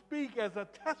might speak as a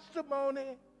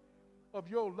testimony of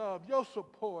your love, your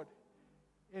support,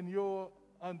 and your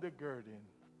undergirding.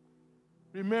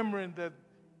 Remembering that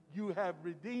you have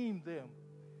redeemed them,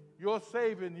 your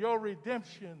saving, your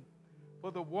redemption for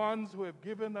the ones who have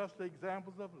given us the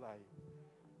examples of life.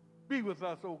 Be with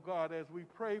us, oh God, as we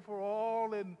pray for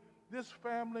all in this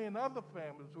family and other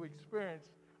families who experience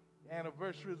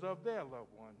anniversaries of their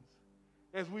loved ones,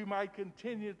 as we might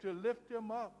continue to lift them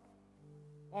up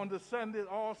on the Sundays,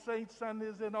 all Saints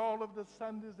Sundays, and all of the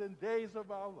Sundays and days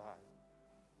of our lives,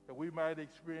 that we might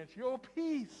experience your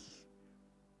peace,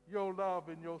 your love,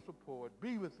 and your support.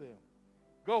 Be with them.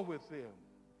 Go with them.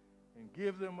 And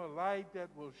give them a light that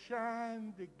will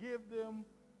shine, to give them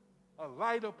a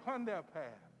light upon their path,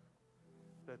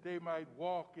 that they might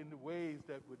walk in the ways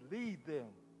that would lead them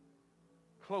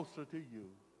closer to you.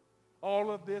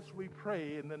 All of this we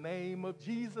pray in the name of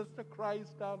Jesus the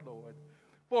Christ our Lord,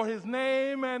 for his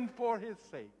name and for his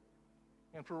sake,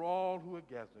 and for all who are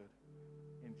gathered.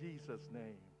 In Jesus'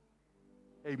 name,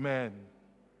 amen.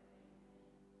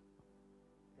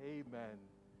 Amen.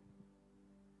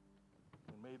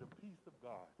 And may the peace of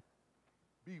God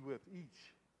be with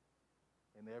each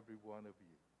and every one of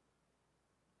you.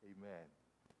 Amen.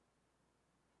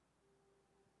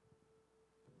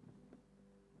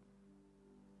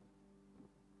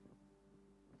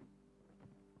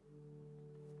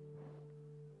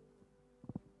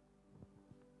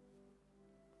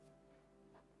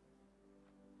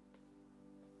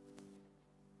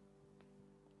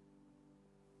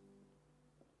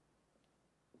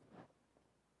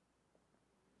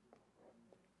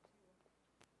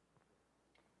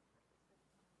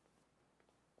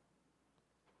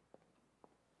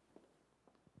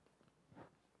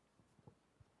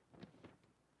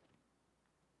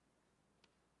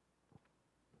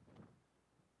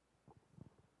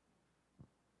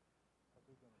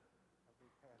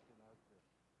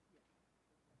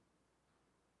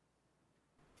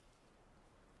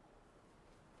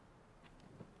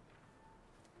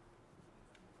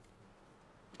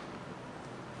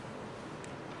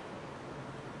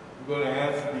 We're going to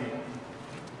ask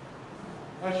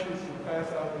the ushers to pass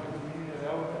out the communion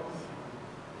elements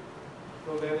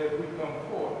so that as we come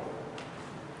forth,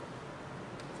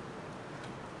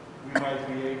 we might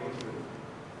be able to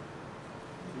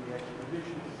be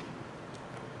expeditious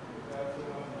with absolute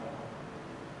now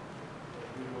as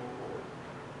we go forward.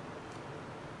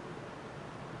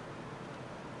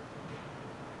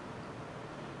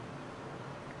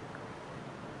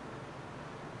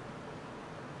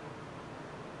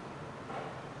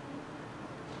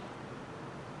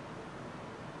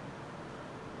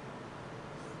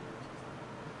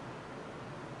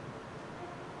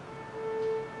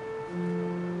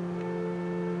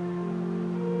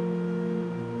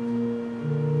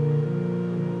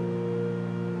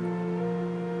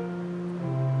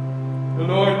 The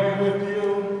Lord be with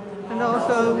you. And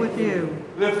also with you.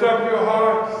 Lift up your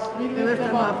hearts. Lift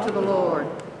them up to the Lord.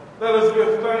 Let us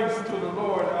give thanks to the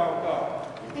Lord our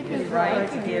God. It is right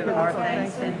to give our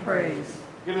thanks and praise.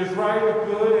 It is right, a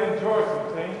good and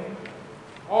joyful thing,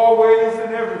 always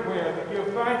and everywhere, to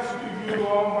give thanks to you,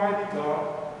 Almighty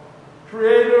God,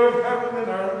 creator of heaven and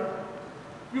earth.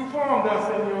 You formed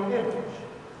us in your image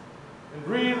and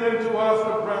breathed into us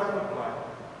the breath of life.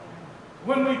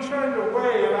 When we turned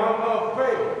away and our love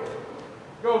failed,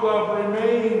 your love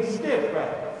remained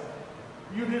steadfast.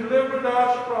 You delivered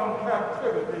us from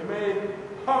captivity, made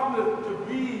covenant to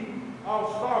be our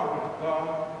sovereign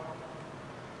God,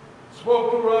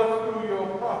 spoke to us through your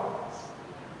prophets,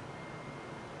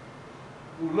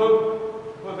 who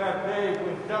looked for that day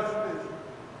when justice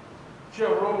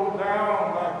shall roll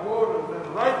down like waters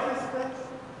and righteousness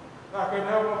like an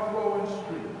ever-flowing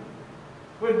stream.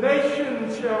 When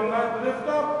nations shall not lift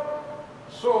up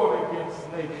sword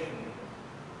against nation,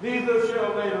 neither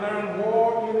shall they learn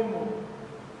war anymore.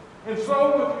 And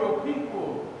so with your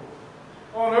people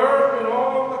on earth and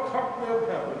all the company of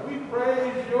heaven, we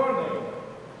praise your name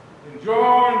and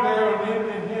join their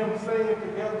unending hymn, saying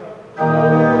together,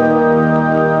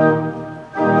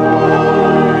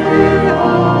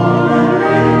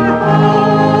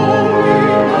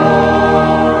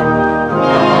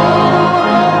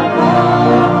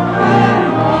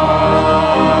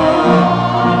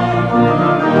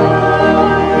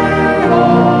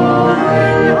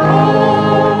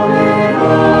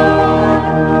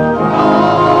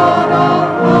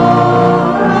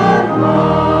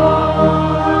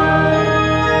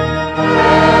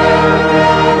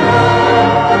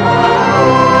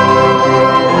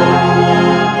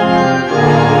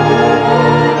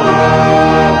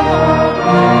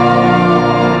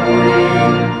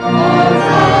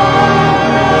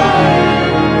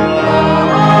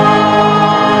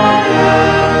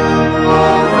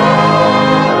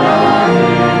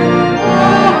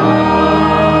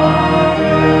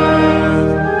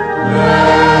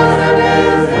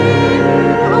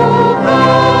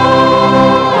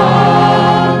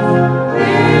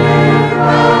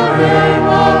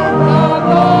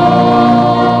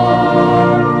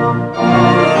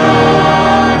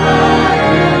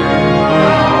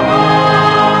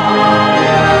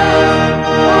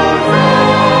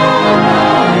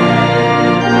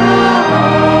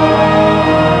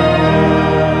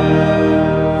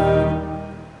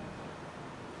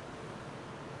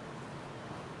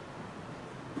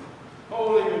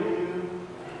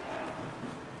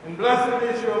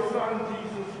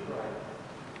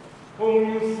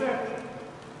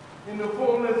 in the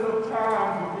fullness of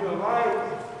time to be a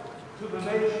light to the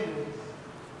nations.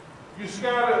 You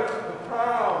scatter the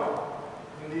proud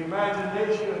in the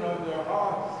imagination of their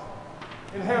hearts,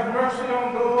 and have mercy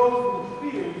on those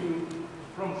who fear you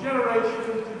from generation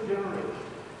to generation.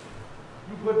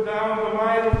 You put down the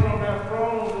mighty from their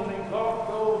thrones and exalt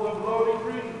those of lowly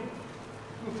breed.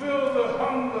 You fill the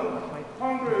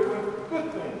hungry with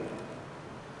good things,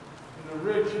 and the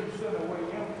rich you sent away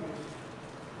empty.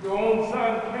 Your own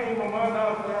son came among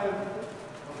us as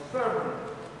a servant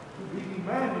to be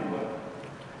Emmanuel,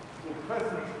 your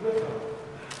presence with us.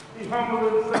 He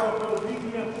humbled himself in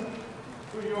obedience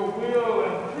to your will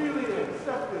and freely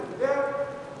accepted death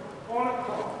on a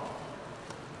cross.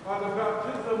 By the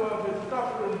baptism of his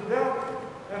suffering, death,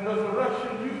 and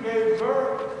resurrection, you gave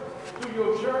birth to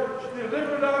your church,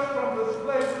 delivered us from the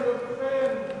slavery of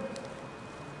sin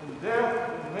and death,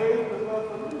 and made with us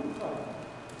a new covenant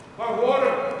by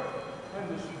water and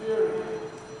the Spirit.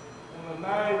 On the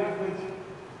night in which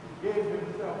he gave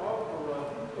himself up for us,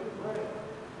 he took bread.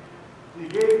 He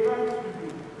gave thanks to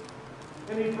you,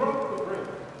 and he broke the bread,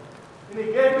 and he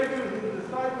gave it to his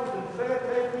disciples and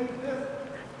said, "Take, eat, this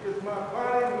is my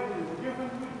body which is given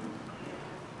to you.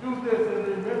 Do this in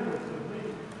remembrance of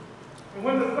me." And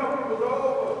when the supper was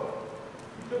over,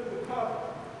 he took the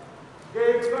cup,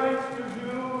 gave thanks to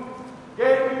you,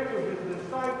 gave it to his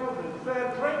disciples, and said,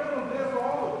 "Drink from this,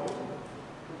 all of you.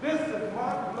 For this is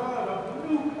my blood of the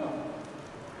new covenant,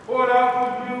 poured out for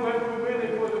you and for many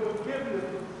for the forgiveness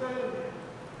of sins.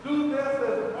 Do this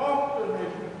as often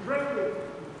as you drink it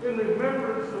in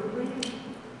remembrance of me."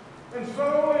 And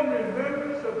so, in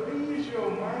remembrance of these, your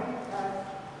mighty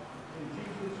acts in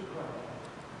Jesus Christ,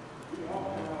 we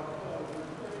offer ourselves in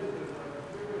praise as our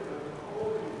spirit of the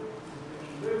holy and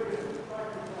living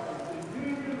sacrifice in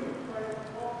union with Christ's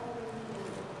offering to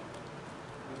us,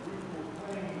 as we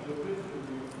proclaim the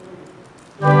victory of faith.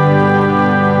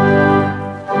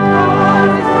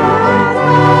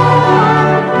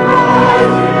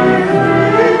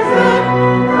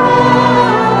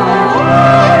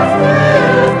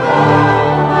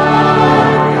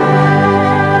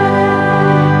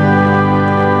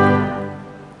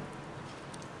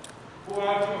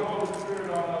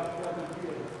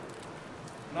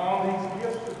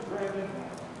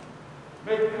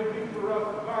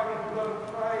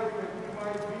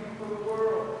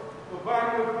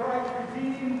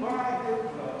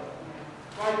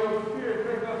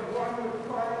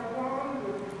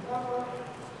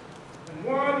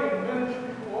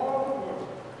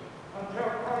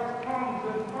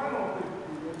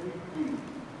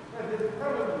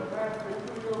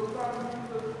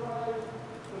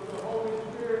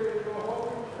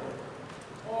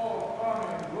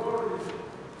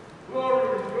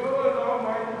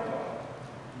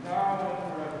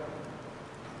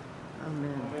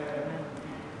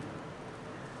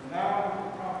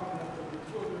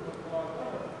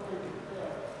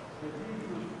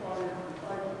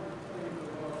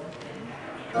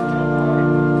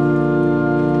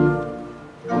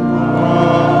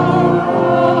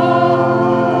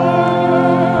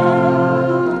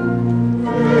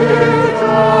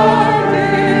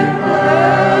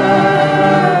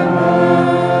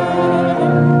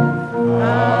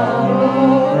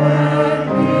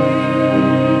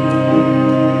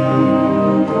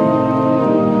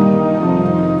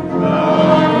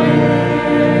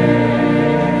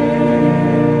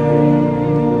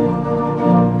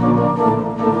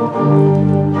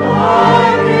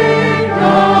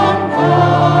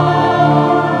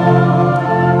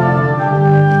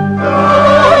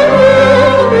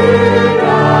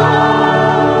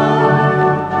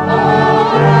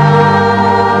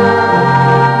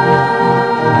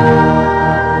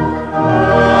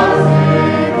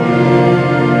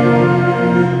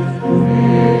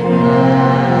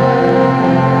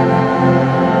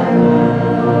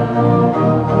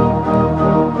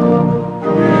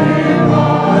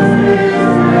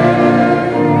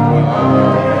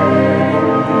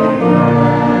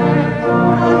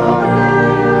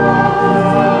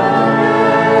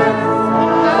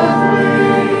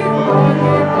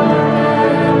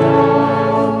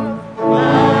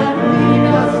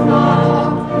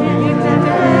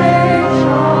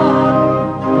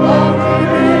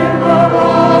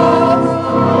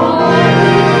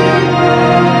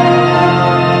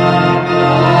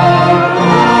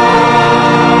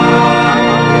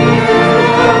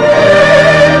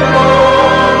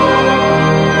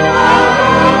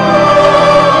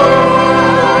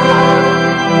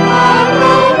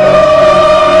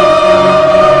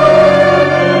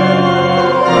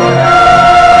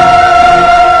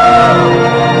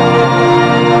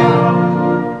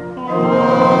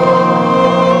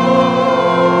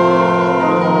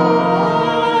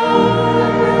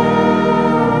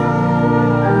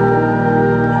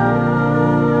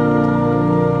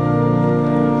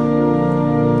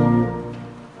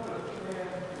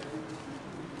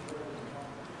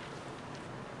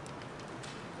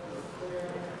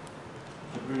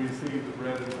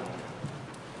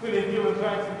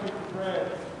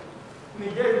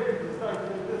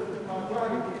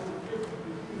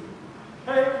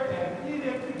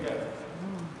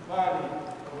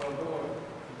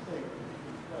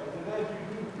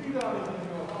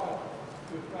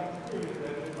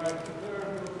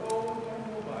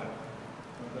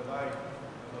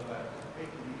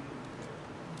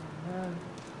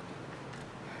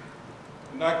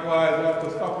 Likewise, after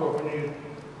supper, when he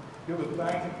give us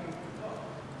thanks,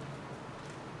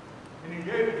 and he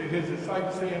gave it to his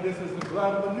disciples, saying, "This is the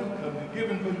blood of the new covenant,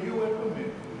 given for you and for me,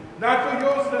 not for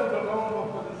your sins alone, but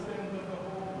for the sins of the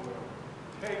whole world.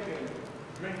 Take and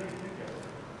drink it together."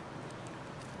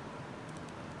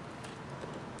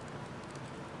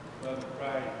 Blood of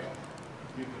Christ,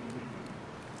 given to you.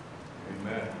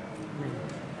 Amen.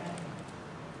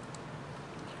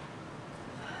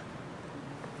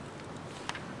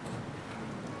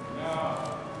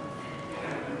 Now,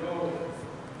 we go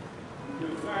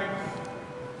give thanks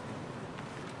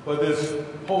for this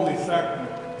holy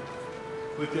sacrament,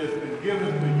 which has been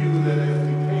given for you, that as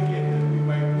we take it, that we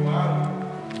might go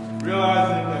out,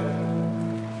 realizing that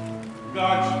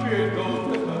God's Spirit goes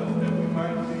with us, that we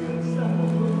might be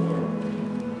assembled with the world.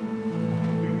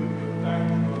 We would give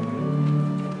thanks for it.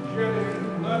 Share this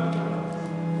blood with us,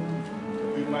 that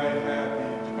we might have the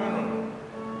eternal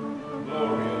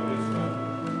glory of this Son.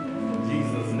 In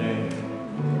Jesus' name,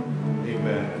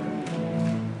 amen.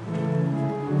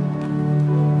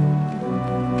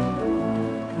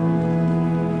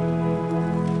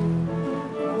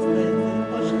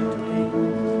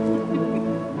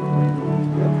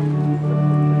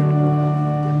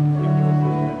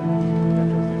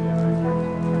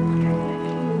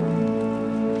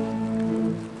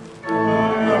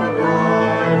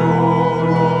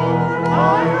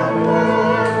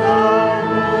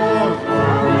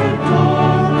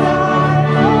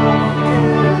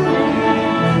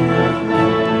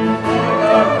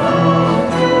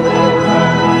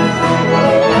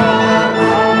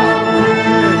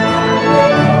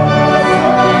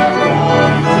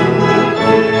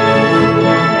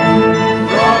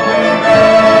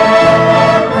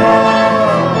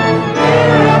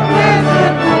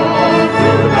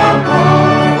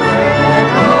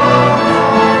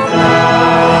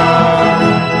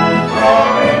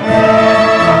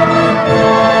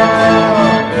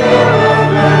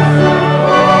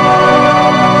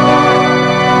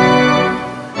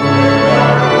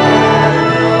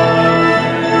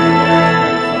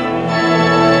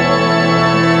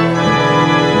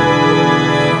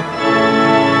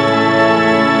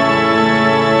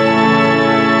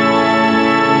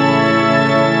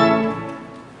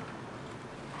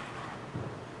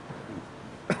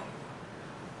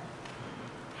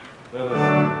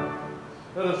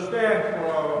 Let us stand for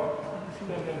our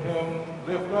singing hymn,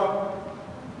 "Lift Up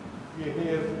Your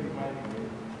Heads, Be Mighty Men."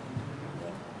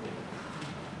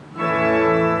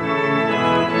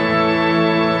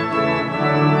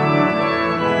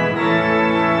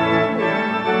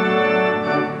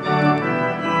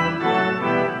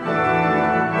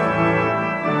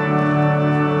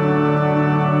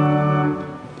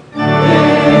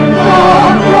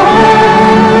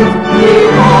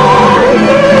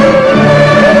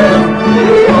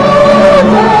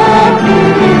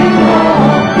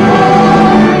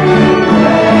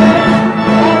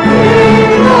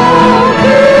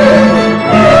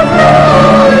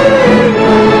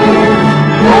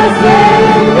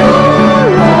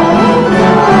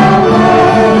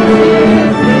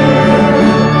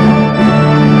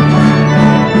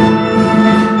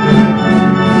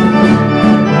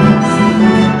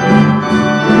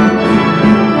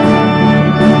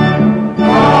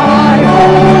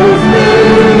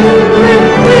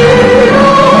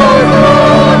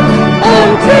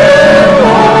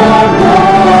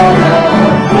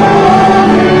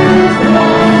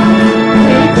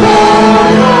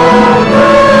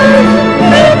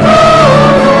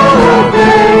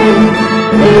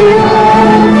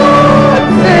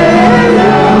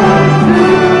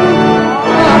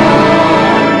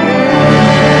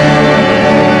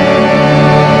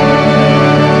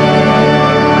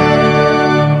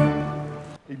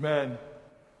 Amen.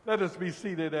 Let us be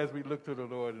seated as we look to the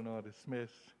Lord and are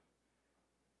dismissed.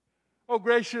 Oh,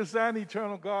 gracious and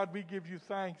eternal God, we give you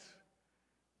thanks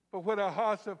for what our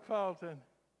hearts have felt and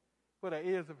what our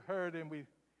ears have heard, and we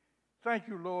thank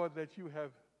you, Lord, that you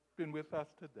have been with us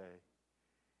today.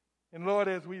 And Lord,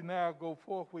 as we now go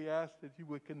forth, we ask that you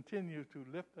would continue to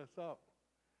lift us up,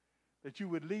 that you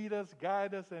would lead us,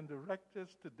 guide us, and direct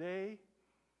us today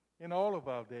in all of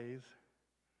our days.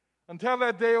 Until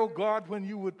that day, O God, when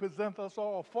you would present us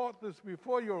all faultless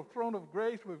before your throne of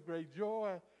grace with great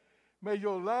joy, may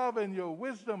your love and your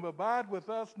wisdom abide with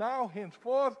us now,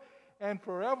 henceforth, and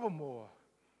forevermore,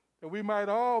 that we might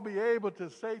all be able to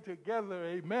say together,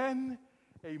 amen,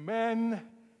 amen,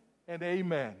 and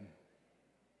amen.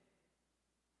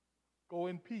 Go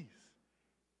in peace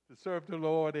to serve the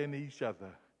Lord and each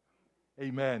other.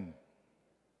 Amen.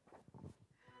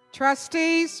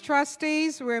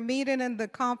 Trustees, we're meeting in the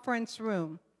conference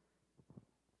room.